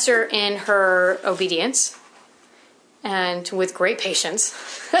 Esther, in her obedience and with great patience,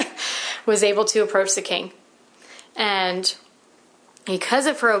 was able to approach the king. And because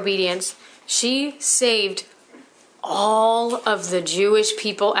of her obedience, she saved all of the Jewish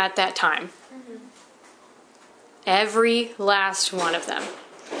people at that time. Every last one of them.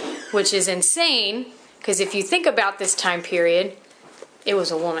 Which is insane, because if you think about this time period, it was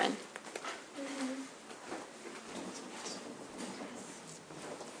a woman.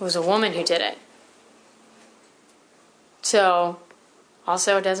 It was a woman who did it. So,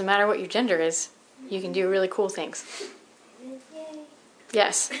 also, it doesn't matter what your gender is. You can do really cool things.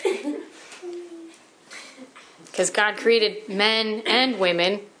 Yes. Because God created men and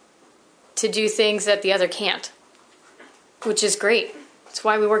women to do things that the other can't. Which is great. It's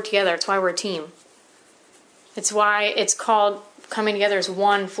why we work together. It's why we're a team. It's why it's called coming together as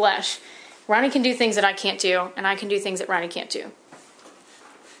one flesh. Ronnie can do things that I can't do, and I can do things that Ronnie can't do.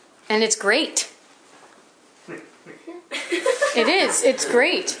 And it's great. It is. It's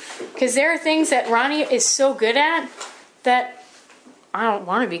great. Because there are things that Ronnie is so good at that I don't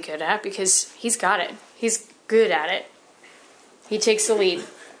want to be good at because he's got it. He's good at it. He takes the lead.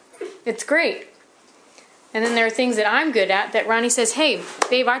 It's great. And then there are things that I'm good at that Ronnie says, hey,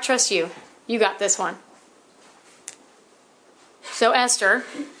 babe, I trust you. You got this one. So Esther,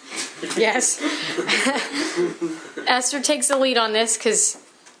 yes. Esther takes the lead on this because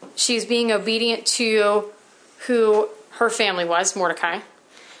she's being obedient to who her family was, Mordecai,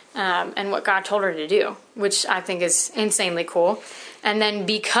 and what God told her to do, which I think is insanely cool. And then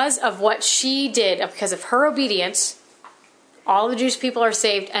because of what she did, because of her obedience, all the Jewish people are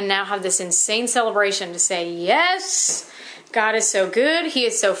saved and now have this insane celebration to say, yes, God is so good. He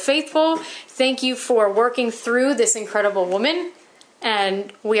is so faithful. Thank you for working through this incredible woman.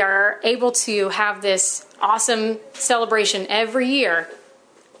 And we are able to have this awesome celebration every year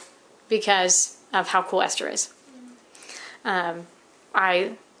because of how cool Esther is.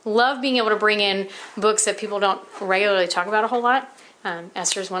 I love being able to bring in books that people don't regularly talk about a whole lot.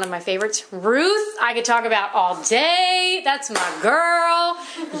 Esther is one of my favorites. Ruth, I could talk about all day. That's my girl.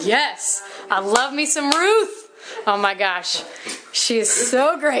 Yes, I love me some Ruth. Oh my gosh, she is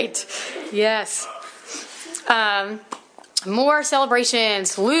so great. Yes. More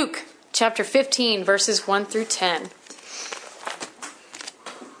celebrations. Luke chapter 15, verses 1 through 10.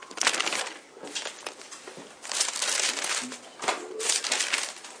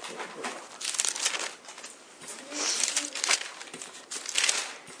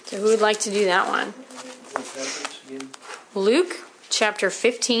 So who would like to do that one? Luke chapter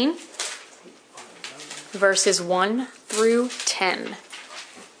 15, verses 1 through 10.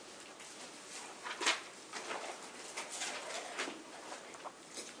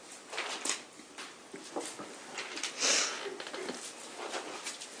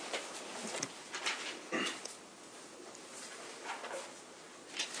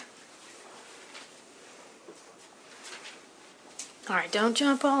 All right, don't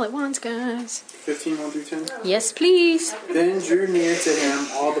jump all at once, guys. 15, 1 through 10? Yes, please. Then drew near to him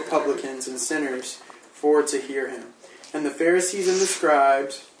all the publicans and sinners for to hear him. And the Pharisees and the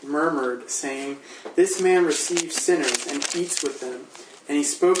scribes murmured, saying, This man receives sinners and eats with them. And he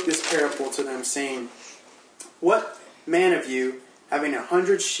spoke this parable to them, saying, What man of you, having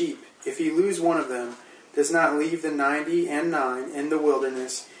 100 sheep, if he lose one of them, does not leave the 99 in the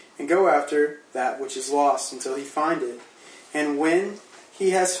wilderness, and go after that which is lost until he find it? And when he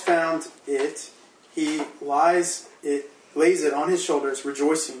has found it, he lays it on his shoulders,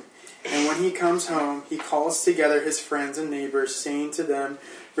 rejoicing. And when he comes home, he calls together his friends and neighbors, saying to them,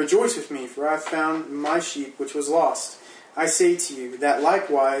 Rejoice with me, for I have found my sheep which was lost. I say to you that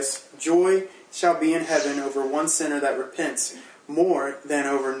likewise joy shall be in heaven over one sinner that repents, more than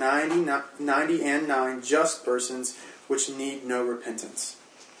over 99 just persons which need no repentance.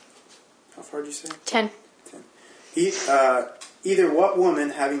 How far did you say? 10. Either what woman,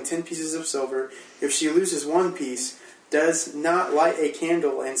 having 10 pieces of silver, if she loses one piece, does not light a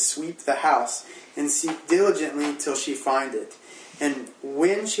candle and sweep the house, and seek diligently till she find it? And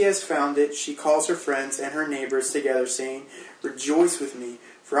when she has found it, she calls her friends and her neighbors together, saying, Rejoice with me,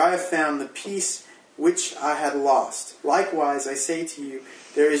 for I have found the piece which I had lost. Likewise, I say to you,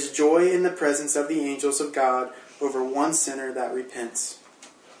 there is joy in the presence of the angels of God over one sinner that repents.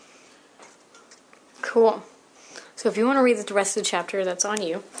 Cool. So if you want to read the rest of the chapter, that's on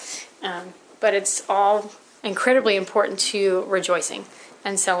you. But it's all incredibly important to rejoicing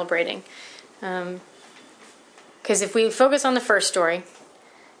and celebrating. Because if we focus on the first story,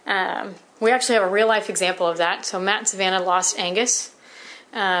 we actually have a real life example of that. So Matt and Savannah lost Angus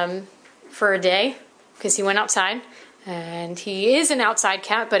for a day because he went outside. And he is an outside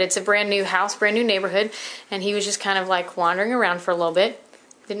cat, but it's a brand new house, brand new neighborhood. And he was just kind of like wandering around for a little bit.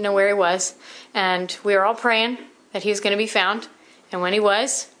 Didn't know where he was. And we were all praying that he was going to be found. And when he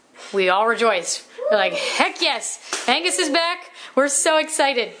was, we all rejoiced. We're like, heck yes, Angus is back. We're so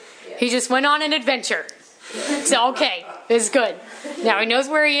excited. He just went on an adventure. So okay, it's good. Now he knows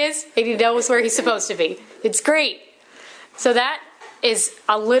where he is, and he knows where he's supposed to be. It's great. So that is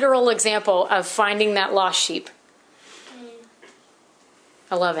a literal example of finding that lost sheep.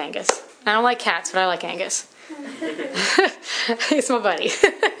 I love Angus. I don't like cats, but I like Angus. He's my buddy.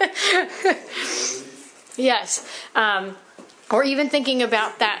 Yes. Or even thinking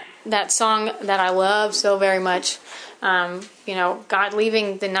about that song that I love so very much. God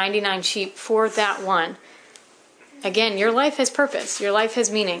leaving the 99 sheep for that one. Again, your life has purpose. Your life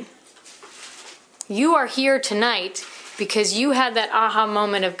has meaning. You are here tonight because you had that aha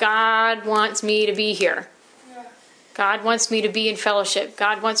moment of God wants me to be here. God wants me to be in fellowship.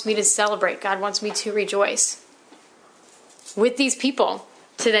 God wants me to celebrate. God wants me to rejoice with these people,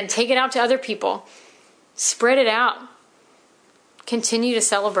 to then take it out to other people. Spread it out. Continue to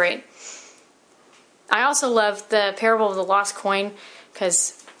celebrate. I also love the parable of the lost coin,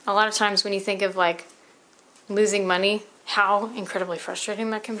 because a lot of times when you think of like losing money, how incredibly frustrating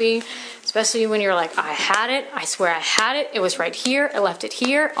that can be, especially when you're like, I had it. I swear I had it. It was right here. I left it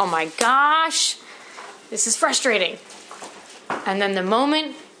here. Oh my gosh. This is frustrating. And then the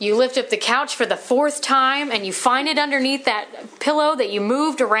moment you lift up the couch for the 4th time and you find it underneath that pillow that you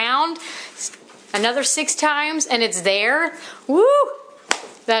moved around another 6 times and it's there, woo!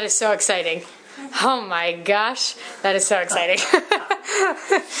 That is so exciting. Oh my gosh, that is so exciting.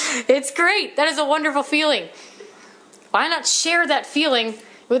 It's great. That is a wonderful feeling. Why not share that feeling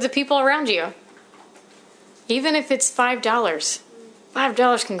with the people around you? Even if it's $5.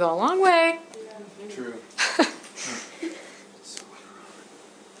 $5 can go a long way. True.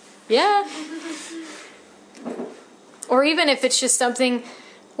 Yeah. Or even if it's just something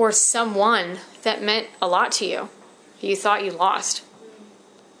or someone that meant a lot to you, you thought you lost,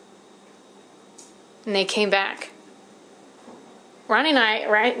 and they came back. Ronnie and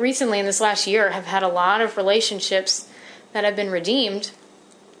I, recently in this last year, have had a lot of relationships that have been redeemed,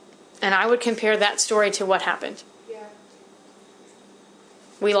 and I would compare that story to what happened. Yeah.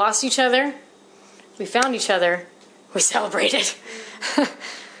 We lost each other, we found each other, we celebrated.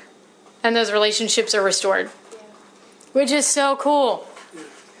 And those relationships are restored. Yeah. Which is so cool.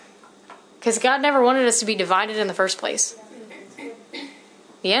 Because God never wanted us to be divided in the first place.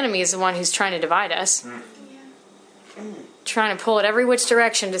 The enemy is the one who's trying to divide us. Trying to pull it every which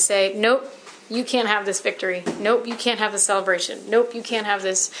direction to say, nope, you can't have this victory. Nope, you can't have this celebration. Nope, you can't have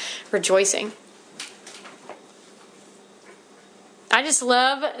this rejoicing. I just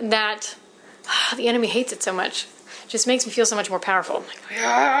love that the enemy hates it so much. Just makes me feel so much more powerful. I'm like,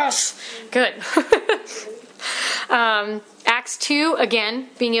 yes, good. Acts 2, again,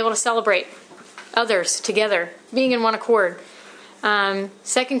 being able to celebrate others together, being in one accord. 2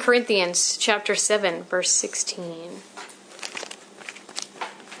 Corinthians chapter 7, verse 16.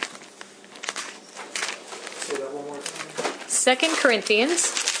 Say that one more time. 2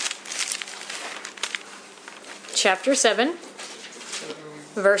 Corinthians chapter 7,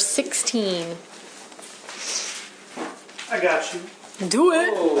 verse 16. I got you. Do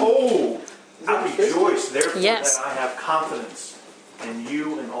it. Oh, I rejoice, therefore, Yes. that I have confidence in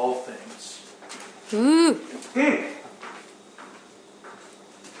you in all things. Ooh.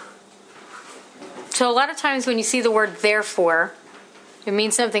 So a lot of times when you see the word therefore, it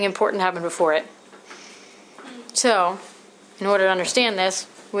means something important happened before it. So, in order to understand this,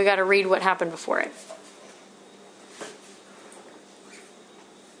 we got to read what happened before it.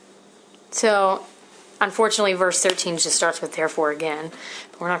 So, unfortunately, verse 13 just starts with therefore again.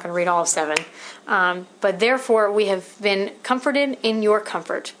 But we're not going to read all of 7. But therefore, we have been comforted in your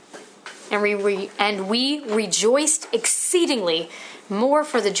comfort. And we rejoiced exceedingly more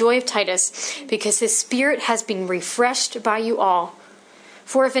for the joy of Titus, because his spirit has been refreshed by you all.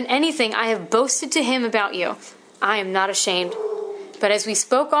 For if in anything I have boasted to him about you, I am not ashamed. But as we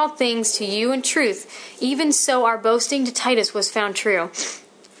spoke all things to you in truth, even so our boasting to Titus was found true.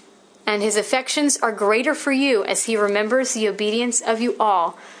 And his affections are greater for you, as he remembers the obedience of you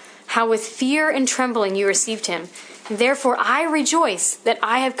all, how with fear and trembling you received him. Therefore I rejoice that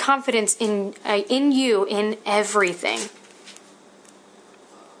I have confidence in you in everything.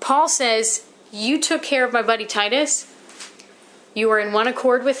 Paul says, you took care of my buddy Titus. You were in one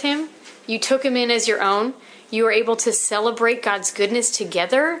accord with him. You took him in as your own. You were able to celebrate God's goodness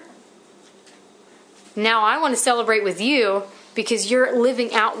together. Now I want to celebrate with you because you're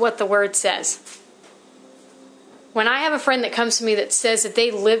living out what the word says. When I have a friend that comes to me that says that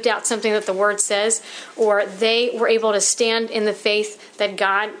they lived out something that the word says, or they were able to stand in the faith that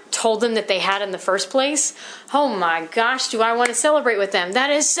God told them that they had in the first place, oh my gosh, do I want to celebrate with them. That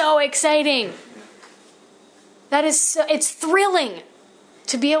is so exciting. It's thrilling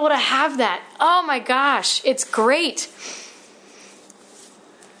to be able to have that. Oh my gosh, it's great.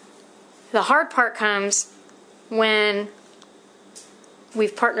 The hard part comes when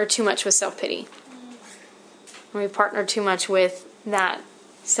we've partnered too much with self-pity. When we've partnered too much with that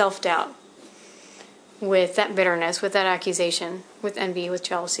self-doubt, with that bitterness, with that accusation, with envy, with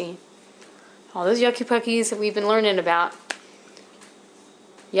jealousy. All those yucky puckies that we've been learning about.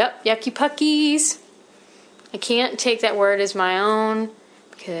 Yep, yucky puckies. I can't take that word as my own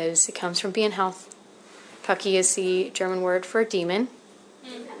because it comes from being health. Pucky is the German word for a demon.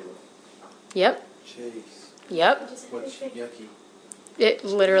 Yep. Jeez. Yep. What's yucky? It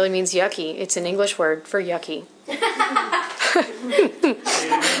literally means yucky. It's an English word for yucky. Wait,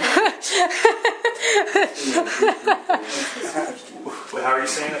 how are you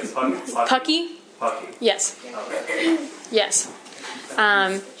saying it? Pucky? Pucky. Yes. Okay. Yes.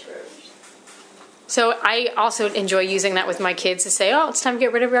 So I also enjoy using that with my kids to say, oh, it's time to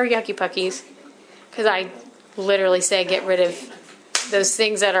get rid of our yucky puckies. Because I literally say get rid of those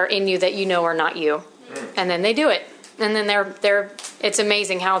things that are in you that you know are not you. And then they do it. And then it's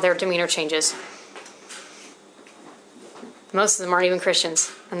amazing how their demeanor changes. Most of them aren't even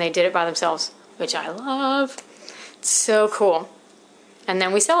Christians. And they did it by themselves, which I love. It's so cool. And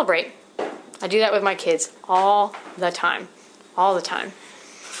then we celebrate. I do that with my kids all the time. All the time.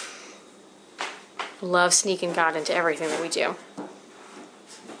 Love sneaking God into everything that we do.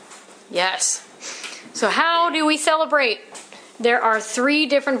 Yes. So how do we celebrate? There are 3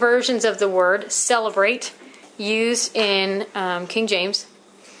 different versions of the word celebrate used in King James.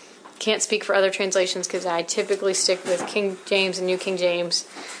 Can't speak for other translations because I typically stick with King James and New King James.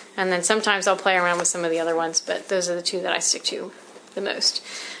 And then sometimes I'll play around with some of the other ones, but those are the 2 that I stick to the most.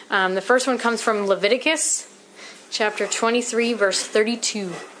 The first one comes from Leviticus chapter 23, verse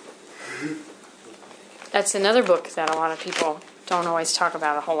 32. That's another book that a lot of people don't always talk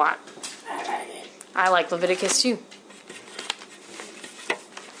about a whole lot. I like Leviticus too.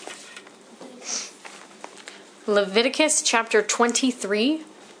 Leviticus chapter 23,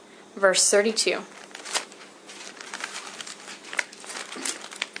 verse 32.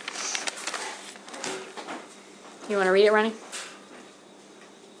 You want to read it, Ronnie?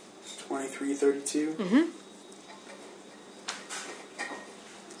 23:32. Mm-hmm.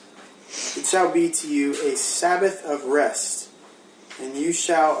 It shall be to you a Sabbath of rest, and you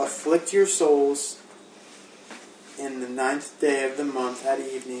shall afflict your souls in the 9th day of the month at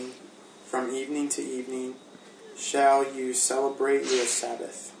evening. From evening to evening shall you celebrate your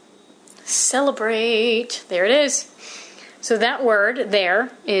Sabbath. Celebrate. There it is. So that word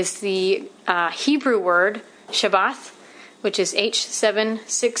there is the Hebrew word Shabbath, which is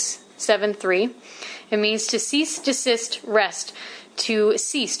H7673. It means to cease, desist, rest. To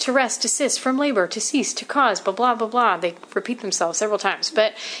cease, to rest, desist from labor, to cease, to cause, blah, blah, blah, blah. They repeat themselves several times.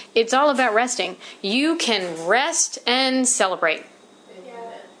 But it's all about resting. You can rest and celebrate.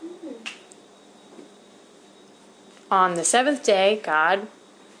 On the 7th day, God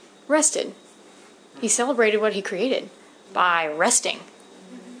rested. He celebrated what he created by resting.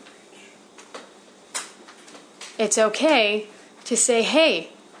 It's okay to say,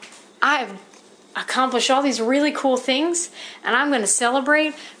 hey, I've accomplished all these really cool things, and I'm going to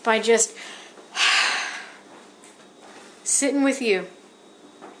celebrate by just sitting with you.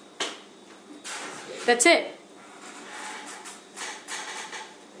 That's it.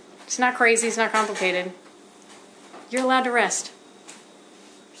 It's not crazy. It's not complicated. You're allowed to rest.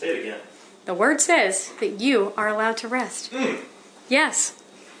 Say it again. The word says that you are allowed to rest. Yes.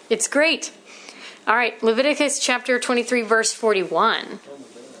 It's great. All right. Leviticus chapter 23, verse 41.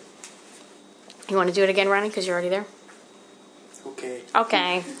 You want to do it again, Ronnie, because you're already there? Okay.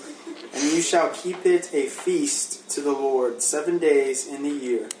 Okay. And you shall keep it a feast to the Lord 7 days in the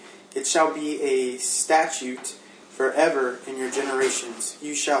year. It shall be a statute forever in your generations.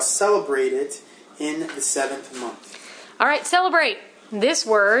 You shall celebrate it in the 7th month. All right, celebrate. This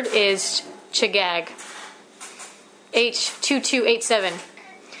word is chagag. H2287.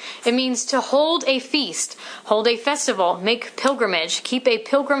 It means to hold a feast, hold a festival, make pilgrimage, keep a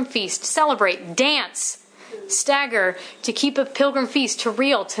pilgrim feast, celebrate, dance, stagger, to keep a pilgrim feast, to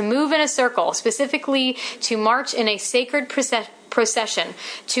reel, to move in a circle, specifically to march in a sacred procession,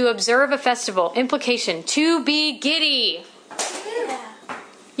 to observe a festival. Implication, to be giddy. Yeah.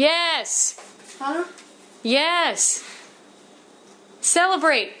 Yes. Huh? Yes.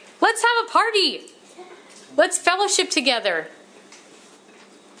 Celebrate. Let's have a party. Let's fellowship together.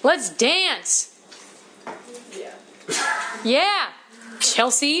 Let's dance. Yeah. Yeah.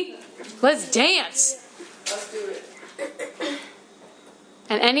 Chelsea, let's dance. Let's do it.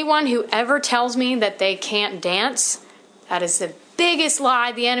 And anyone who ever tells me that they can't dance, that is the biggest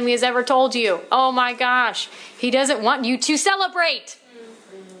lie the enemy has ever told you. Oh my gosh. He doesn't want you to celebrate.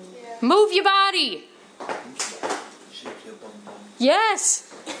 Move your body.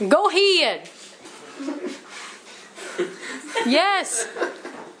 Yes. Go ahead. Yes.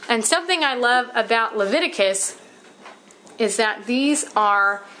 And something I love about Leviticus is that these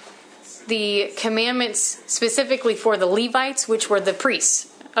are the commandments specifically for the Levites, which were the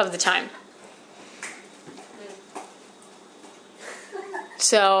priests of the time.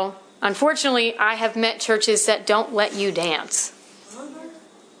 So, unfortunately, I have met churches that don't let you dance.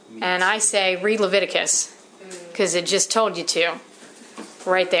 And I say, read Leviticus, because it just told you to.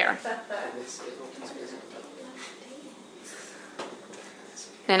 Right there.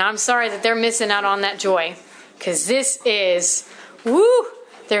 And I'm sorry that they're missing out on that joy, because this is, woo,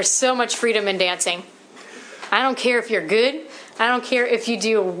 there's so much freedom in dancing. I don't care if you're good. I don't care if you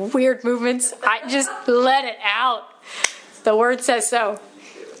do weird movements. I just let it out. The word says so.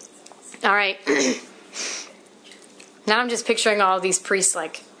 All right. Now I'm just picturing all of these priests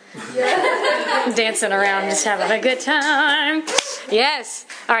like dancing around, just having a good time. Yes.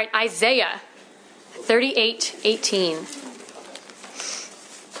 All right, Isaiah 38:18.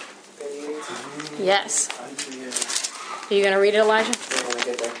 Yes. Are you going to read it, Elijah? Yeah, when I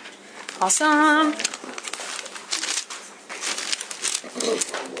get there. Awesome.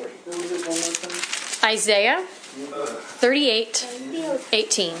 Isaiah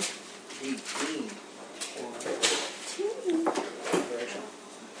 38:18.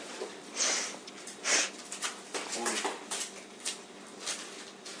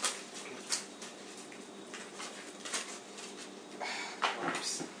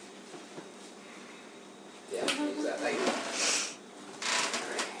 Yeah, exactly.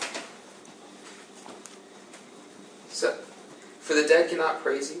 So, for the dead cannot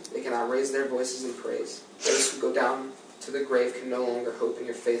praise you, they cannot raise their voices in praise. Those who go down to the grave can no longer hope in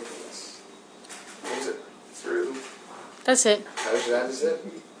your faithfulness. What is it? Through. That's it. That is it?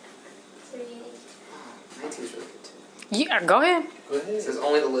 19 is really good too. Yeah, go ahead. It says,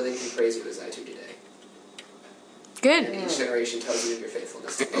 only the living can praise you as I do today. Good. And each generation tells you of your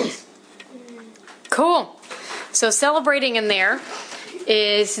faithfulness to us. Cool. So celebrating in there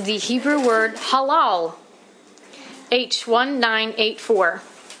is the Hebrew word halal. H1984.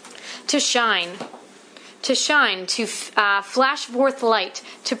 To shine. To shine, to flash forth light,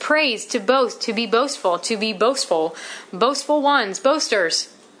 to praise, to boast, to be boastful, boastful ones, boasters,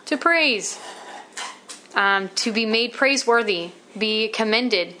 to praise, to be made praiseworthy, be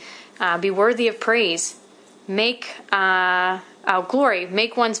commended, be worthy of praise, make glory,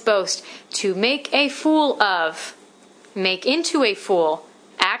 make one's boast, to make a fool of, make into a fool,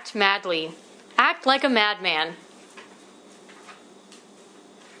 act madly, act like a madman.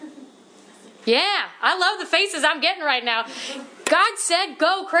 Yeah, I love the faces I'm getting right now. God said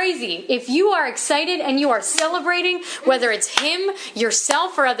go crazy. If you are excited and you are celebrating, whether it's Him,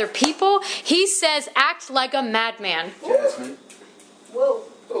 yourself, or other people, He says act like a madman. Jasmine. Whoa.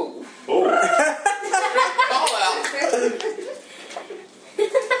 Oh.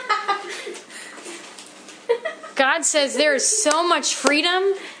 God says there is so much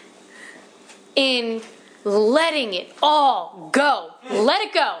freedom in letting it all go. Let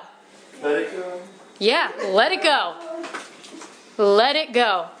it go. Let it go. Yeah, let it go. Let it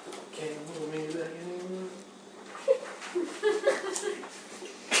go. Can't move me back anymore.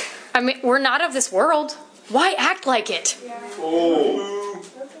 I mean, we're not of this world. Why act like it? Oh.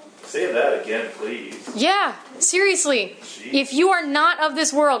 Say that again, please. Yeah, seriously. Jeez. If you are not of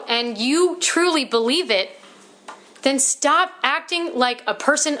this world and you truly believe it, then stop acting like a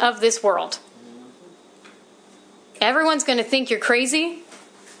person of this world. Everyone's going to think you're crazy,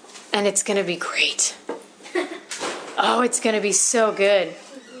 and it's going to be great. Oh, it's going to be so good.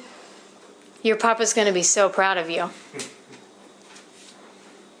 Your papa's going to be so proud of you.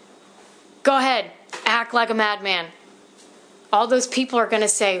 Go ahead, act like a madman. All those people are going to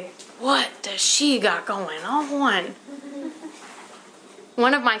say, what does she got going on?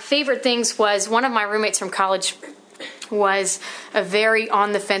 one of my favorite things was one of my roommates from college was a very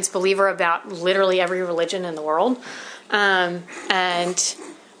on the fence believer about literally every religion in the world. And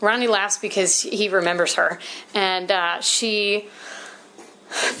Ronnie laughs because he remembers her. And she,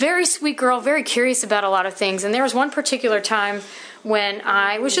 very sweet girl, very curious about a lot of things. And there was one particular time when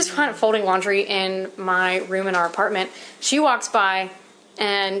I was just kind of folding laundry in my room in our apartment. She walks by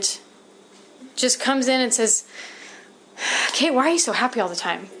and just comes in and says, "Kate, why are you so happy all the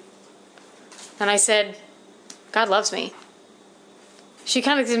time?" And I said, "God loves me." She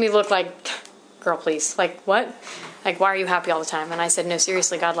kind of gives me a look like, "Girl, please. Like, what? Like, why are you happy all the time?" And I said, "No,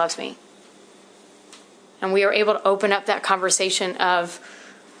 seriously, God loves me." And we were able to open up that conversation of,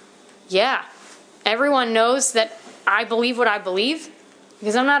 yeah, everyone knows that I believe what I believe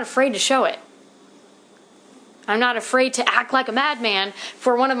because I'm not afraid to show it. I'm not afraid to act like a madman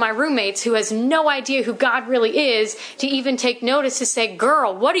for one of my roommates who has no idea who God really is to even take notice to say,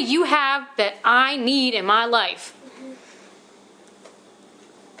 "Girl, what do you have that I need in my life?"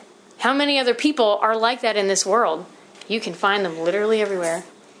 How many other people are like that in this world? You can find them literally everywhere.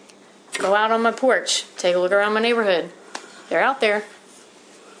 Go out on my porch. Take a look around my neighborhood. They're out there.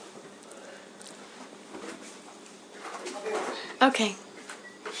 Okay.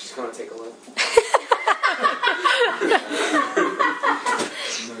 She's going to take a look.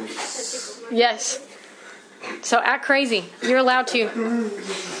 Yes. So act crazy. You're allowed to.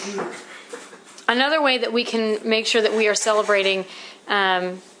 Another way that we can make sure that we are celebrating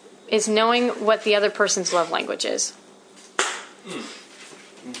is knowing what the other person's love language is.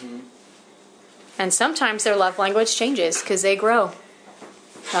 And sometimes their love language changes because they grow.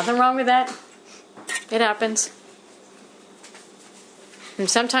 Nothing wrong with that. It happens. And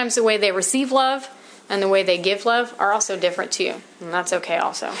sometimes the way they receive love and the way they give love are also different too. And that's okay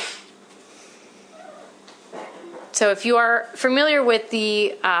also. So if you are familiar with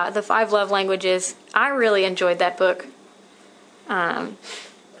the 5 love languages, I really enjoyed that book. I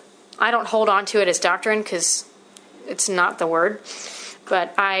don't hold on to it as doctrine because it's not the word,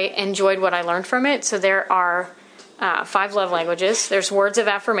 but I enjoyed what I learned from it. So there are 5 love languages. There's words of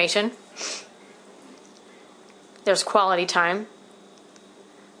affirmation. There's quality time.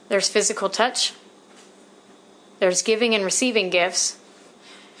 There's physical touch. There's giving and receiving gifts.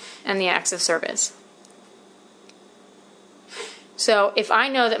 And the acts of service. So if I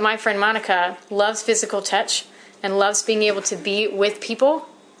know that my friend Monica loves physical touch and loves being able to be with people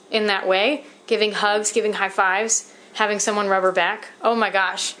in that way, giving hugs, giving high fives, having someone rub her back, oh my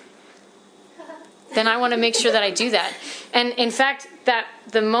gosh, then I want to make sure that I do that. And in fact, that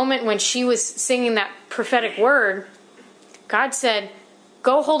the moment when she was singing that prophetic word, God said,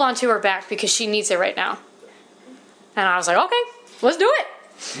 "Go hold on to her back because she needs it right now." And I was like, okay, let's do it.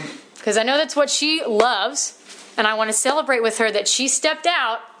 Because I know that's what she loves. And I want to celebrate with her that she stepped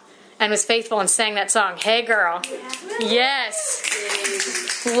out and was faithful and sang that song. Hey, girl. Yes.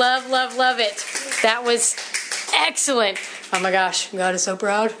 Love, love, love it. That was excellent. Oh my gosh. God is so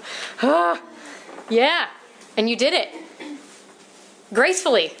proud. Yeah. And you did it.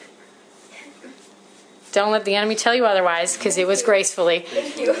 Gracefully. Don't let the enemy tell you otherwise, because it was gracefully.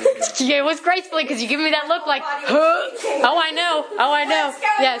 Thank you. It was gracefully, because you give me that look like, oh, I know. Oh, I know.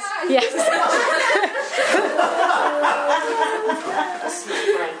 Yes, yes.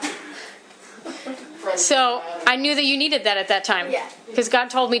 So I knew that you needed that at that time. Yeah. Because God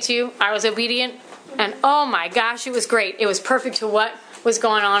told me to. I was obedient. And oh my gosh, it was great. It was perfect to what was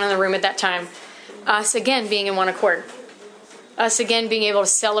going on in the room at that time. Us, again, being in one accord. Us, again, being able to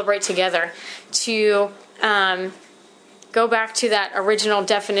celebrate together. To go back to that original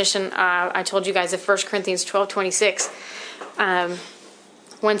definition I told you guys of 1 Corinthians 12:26.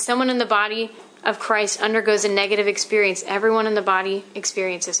 When someone in the body of Christ undergoes a negative experience, everyone in the body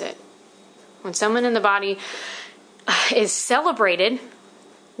experiences it. When someone in the body is celebrated,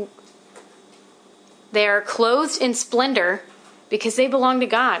 they are clothed in splendor because they belong to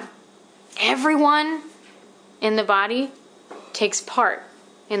God. Everyone in the body takes part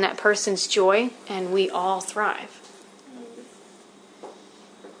in that person's joy, and we all thrive.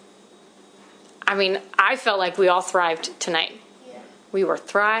 I mean, I felt like we all thrived tonight. Yeah. We were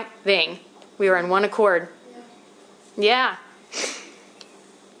thriving. We were in one accord. Yeah.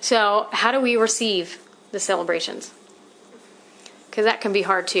 So, how do we receive the celebrations? Because that can be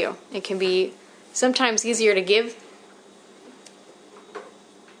hard too. It can be sometimes easier to give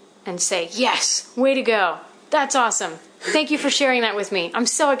and say, yes, way to go. That's awesome. Thank you for sharing that with me. I'm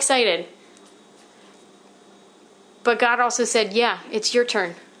so excited. But God also said, yeah, it's your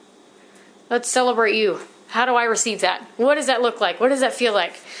turn. Let's celebrate you. How do I receive that? What does that look like? What does that feel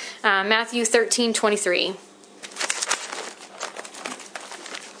like? Matthew 13:23.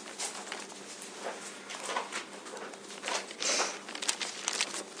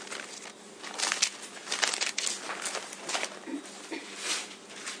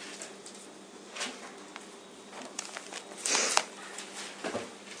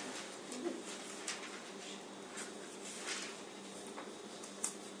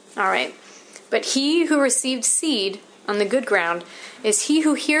 All right. But he who received seed on the good ground is he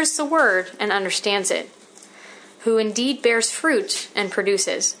who hears the word and understands it, who indeed bears fruit and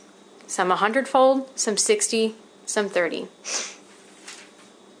produces, some 100-fold, some 60, some 30.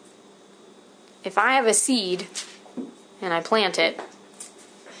 If I have a seed and I plant it,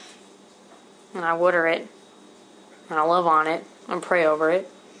 and I water it, and I love on it, and pray over it,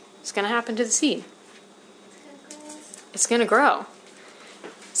 what's going to happen to the seed? It's going to grow.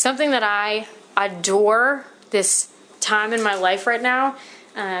 Something that I adore this time in my life right now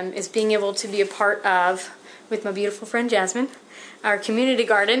is being able to be a part of, with my beautiful friend Jasmine, our community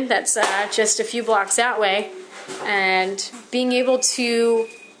garden that's just a few blocks that way, and being able to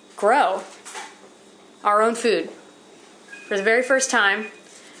grow our own food for the very first time,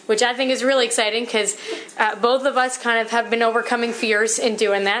 which I think is really exciting because both of us kind of have been overcoming fears in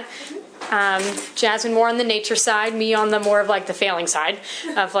doing that. Jasmine more on the nature side, me on the more of like the failing side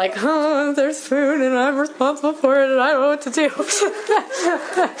of like, oh, there's food and I'm responsible for it and I don't know what to do.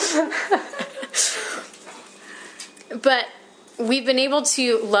 But we've been able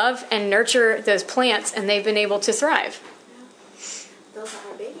to love and nurture those plants and they've been able to thrive. Those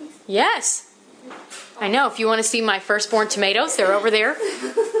are our babies. Yes. I know. If you want to see my firstborn tomatoes, they're over there.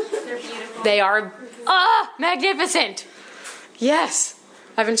 They're beautiful. They are magnificent. Yes.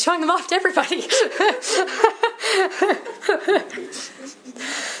 I've been showing them off to everybody.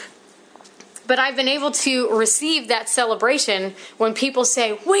 But I've been able to receive that celebration when people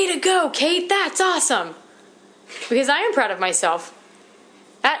say, way to go, Kate, that's awesome. Because I am proud of myself.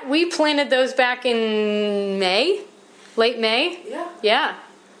 We planted those back in May, late May. Yeah.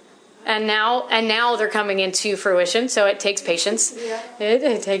 And now they're coming into fruition, so it takes patience. Yeah.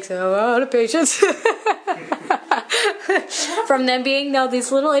 It takes a lot of patience. From them being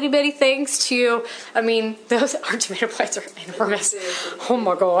these little itty bitty things to, our tomato plants are enormous. Oh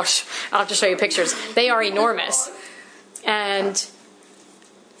my gosh. I'll have to show you pictures. They are enormous. And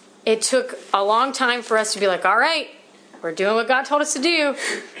it took a long time for us to be like, all right, we're doing what God told us to do.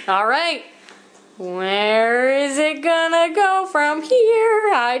 All right. Where is it gonna go from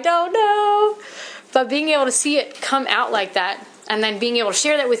here? I don't know. But being able to see it come out like that, and then being able to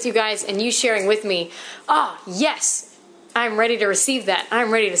share that with you guys, and you sharing with me, yes, I'm ready to receive that.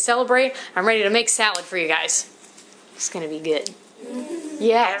 I'm ready to celebrate. I'm ready to make salad for you guys. It's gonna be good.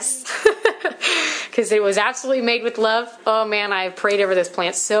 Yes. Because it was absolutely made with love. Oh man, I have prayed over those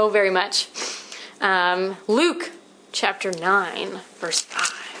plants so very much. Luke chapter 9, verse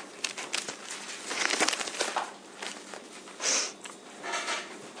 5.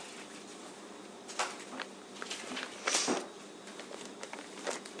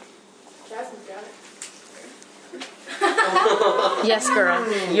 Yes, girl.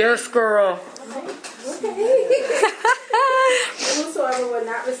 Yes, girl. Whosoever will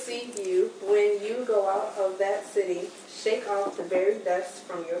not receive you when you go out of that city, shake off the very dust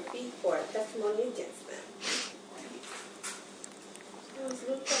from your feet for a testimony against them.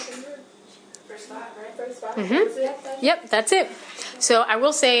 Verse 5, right? Verse 5. Mm-hmm. Yep, that's it. So I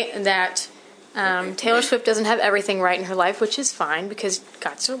will say that Taylor Swift doesn't have everything right in her life, which is fine because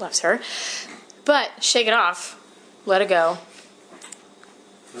God still loves her. But shake it off. Let it go.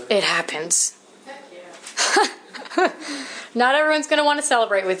 It happens. Not everyone's going to want to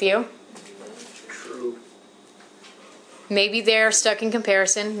celebrate with you. True. Maybe they're stuck in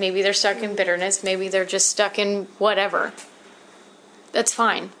comparison. Maybe they're stuck in bitterness. Maybe they're just stuck in whatever. That's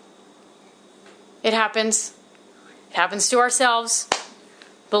fine. It happens. It happens to ourselves.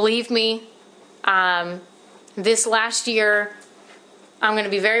 Believe me. This last year, I'm going to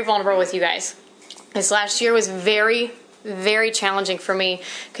be very vulnerable with you guys. This last year was very, very challenging for me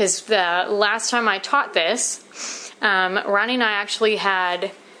because the last time I taught this, Ronnie and I actually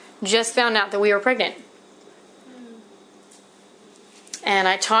had just found out that we were pregnant. And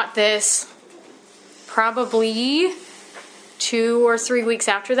I taught this probably 2 or 3 weeks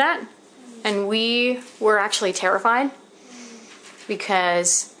after that. And we were actually terrified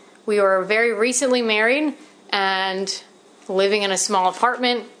because we were very recently married and living in a small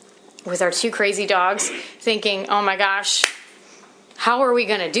apartment with our 2 crazy dogs, thinking, oh my gosh, how are we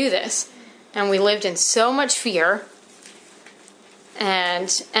going to do this? And we lived in so much fear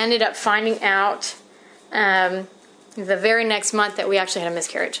and ended up finding out the very next month that we actually had a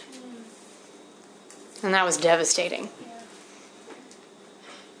miscarriage. And that was devastating.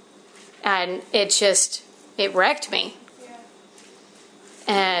 And it wrecked me.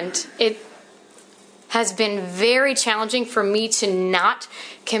 And it has been very challenging for me to not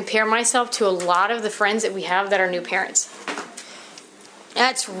compare myself to a lot of the friends that we have that are new parents.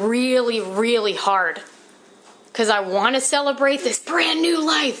 That's really, really hard. because I want to celebrate this brand new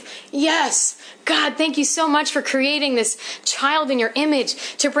life. Yes, God, thank you so much for creating this child in your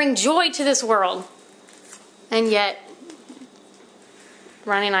image to bring joy to this world. And yet,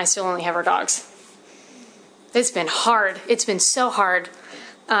 Ronnie and I still only have our dogs. It's been hard. It's been so hard.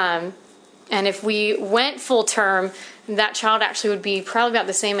 And if we went full term, that child actually would be probably about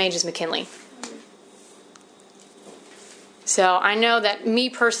the same age as McKinley. So I know that me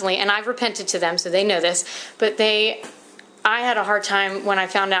personally, and I've repented to them, so they know this, but I had a hard time when I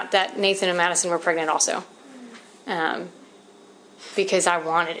found out that Nathan and Madison were pregnant also. Because I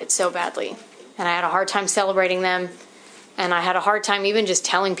wanted it so badly. And I had a hard time celebrating them. And I had a hard time even just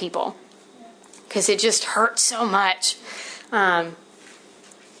telling people. Because it just hurt so much. But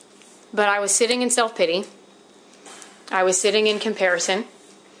I was sitting in self-pity. I was sitting in comparison.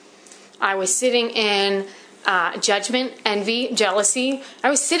 I was sitting in judgment, envy, jealousy. I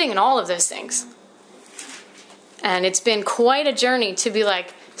was sitting in all of those things. And it's been quite a journey to be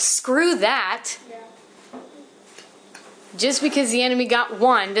like, screw that. Just because the enemy got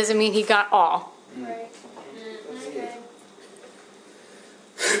one doesn't mean he got all. Right.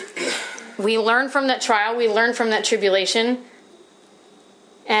 We learn from that trial. We learn from that tribulation.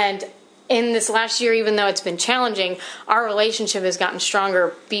 And in this last year, even though it's been challenging, our relationship has gotten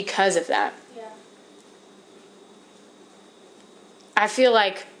stronger because of that. Yeah. I feel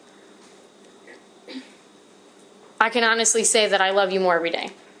like I can honestly say that I love you more every day.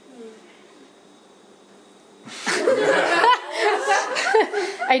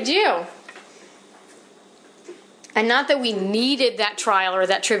 I do. And not that we needed that trial or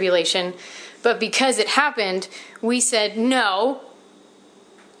that tribulation, but because it happened, we said, no,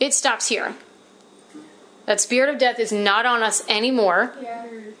 it stops here. That spirit of death is not on us anymore. Yeah.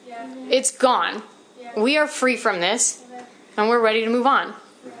 Yeah. It's gone. Yeah. We are free from this, and we're ready to move on.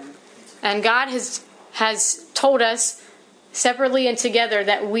 And God has told us separately and together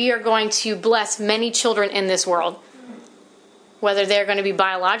that we are going to bless many children in this world. Whether they're going to be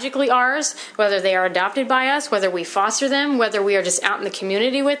biologically ours, whether they are adopted by us, whether we foster them, whether we are just out in the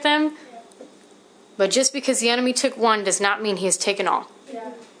community with them. But just because the enemy took one does not mean he has taken all. Yeah.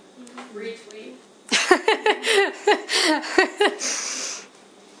 Retweet.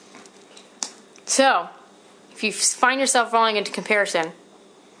 So, if you find yourself falling into comparison,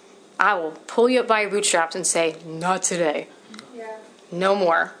 I will pull you up by your bootstraps and say, not today. Yeah. No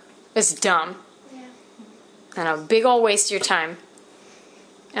more. It's dumb. Yeah. And a big old waste of your time.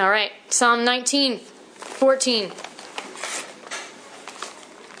 All right, Psalm 19:14.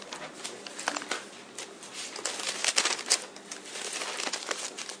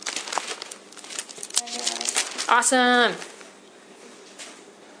 Awesome.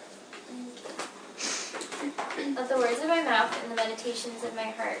 Let the words of my mouth and the meditations of my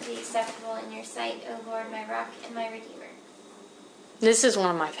heart be acceptable in your sight, O Lord, my rock and my redeemer. This is one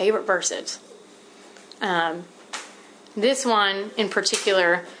of my favorite verses. This one in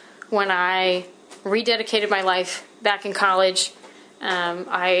particular, when I rededicated my life back in college,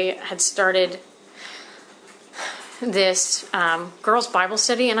 I had started this girls' Bible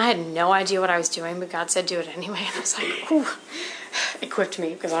study, and I had no idea what I was doing, but God said do it anyway, and I was like, whew, equipped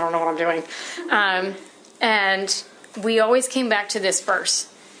me, because I don't know what I'm doing. And we always came back to this verse.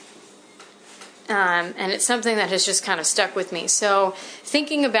 And it's something that has just kind of stuck with me. So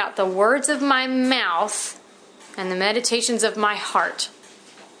thinking about the words of my mouth and the meditations of my heart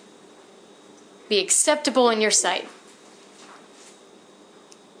be acceptable in your sight.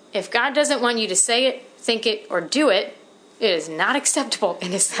 If God doesn't want you to say it, think it, or do it, it is not acceptable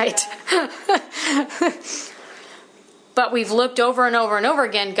in His sight. But we've looked over and over and over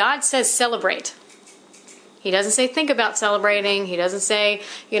again. God says celebrate. He doesn't say think about celebrating. He doesn't say,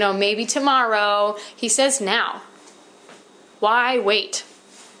 maybe tomorrow. He says now. Why wait?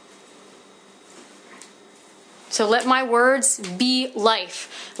 So let my words be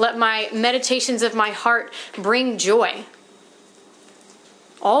life. Let my meditations of my heart bring joy.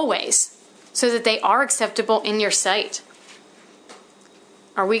 Always. So that they are acceptable in your sight.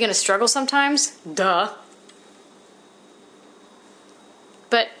 Are we going to struggle sometimes? Duh.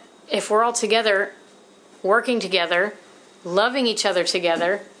 But if we're all together, working together, loving each other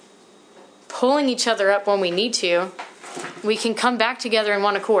together, pulling each other up when we need to, we can come back together in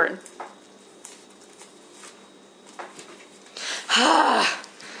one accord.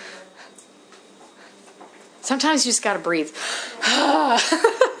 Sometimes you just gotta breathe.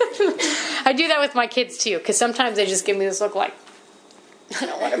 I do that with my kids too, because sometimes they just give me this look like, I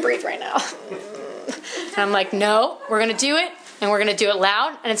don't want to breathe right now. And I'm like, no, we're gonna do it, and we're gonna do it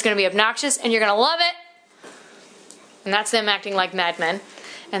loud, and it's gonna be obnoxious, and you're gonna love it. And that's them acting like madmen.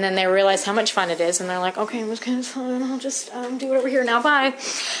 And then they realize how much fun it is, and they're like, okay, I'll just do it over here now, bye.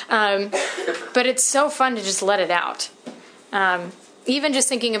 But it's so fun to just let it out. Even just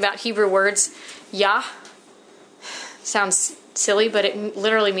thinking about Hebrew words, Yah, sounds silly, but it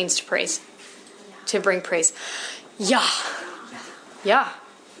literally means to praise, to bring praise. Yah. Yah.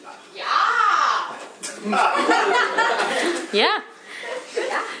 Yeah.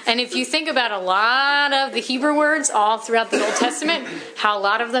 And if you think about a lot of the Hebrew words all throughout the Old Testament, how a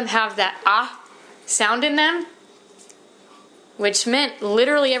lot of them have that ah sound in them, which meant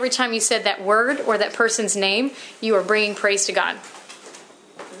literally every time you said that word or that person's name, you were bringing praise to God.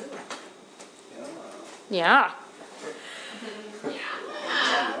 Yeah.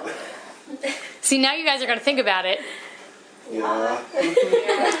 See, now you guys are going to think about it. Yeah. Oh,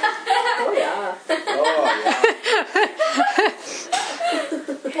 yeah. Oh,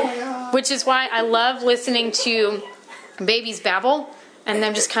 yeah. Which is why I love listening to babies babble and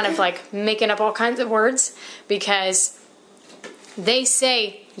them just kind of like making up all kinds of words, because they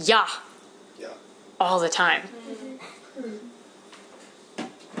say Yah all the time.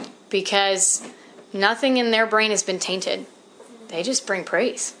 Because nothing in their brain has been tainted. They just bring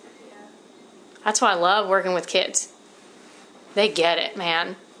praise. That's why I love working with kids. They get it,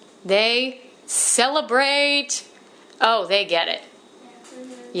 man. They celebrate. Oh, they get it.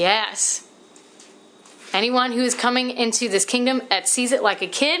 Yes. Anyone who is coming into this kingdom that sees it like a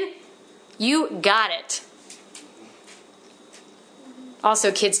kid, you got it.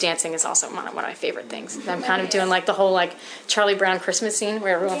 Also, kids dancing is also one of my favorite things. I'm kind of doing like the whole like Charlie Brown Christmas scene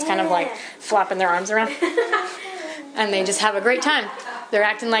where everyone's kind of like flopping their arms around. And they just have a great time. They're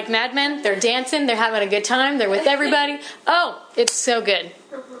acting like madmen. They're dancing. They're having a good time. They're with everybody. Oh, it's so good.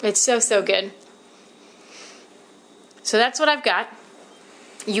 It's so, so good. So that's what I've got.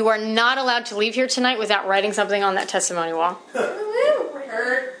 You are not allowed to leave here tonight without writing something on that testimony wall.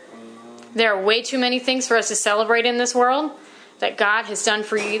 There are way too many things for us to celebrate in this world that God has done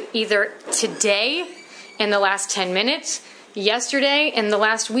for you either today, in the last 10 minutes, yesterday, in the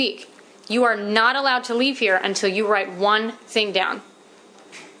last week. You are not allowed to leave here until you write one thing down.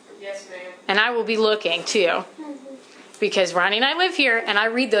 Yes, ma'am. And I will be looking, too. Because Ronnie and I live here, and I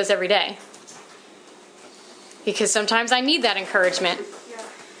read those every day. Because sometimes I need that encouragement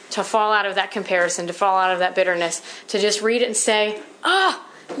to fall out of that comparison, to fall out of that bitterness, to just read it and say, ah,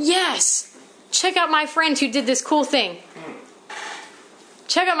 yes, check out my friend who did this cool thing.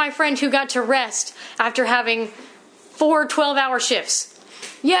 Check out my friend who got to rest after having 4 12-hour shifts.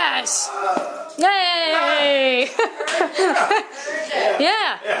 Yes. Yay.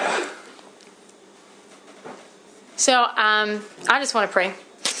 Yeah. So I just want to pray.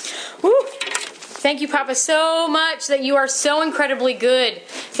 Woo. Thank you, Papa, so much that you are so incredibly good.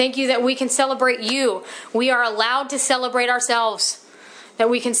 Thank you that we can celebrate you. We are allowed to celebrate ourselves, that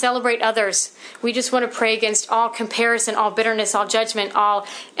we can celebrate others. We just want to pray against all comparison, all bitterness, all judgment, all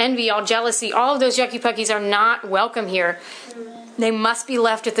envy, all jealousy. All of those yucky puckies are not welcome here. They must be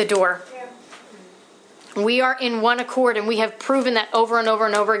left at the door. We are in one accord, and we have proven that over and over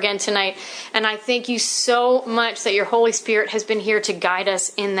and over again tonight. And I thank you so much that your Holy Spirit has been here to guide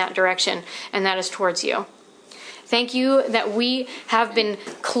us in that direction, and that is towards you. Thank you that we have been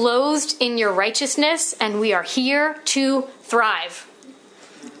clothed in your righteousness, and we are here to thrive.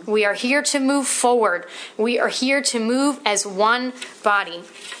 We are here to move forward. We are here to move as one body.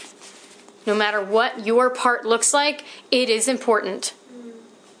 No matter what your part looks like, it is important.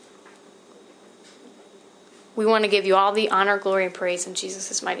 We want to give you all the honor, glory, and praise in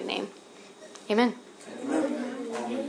Jesus' mighty name. Amen.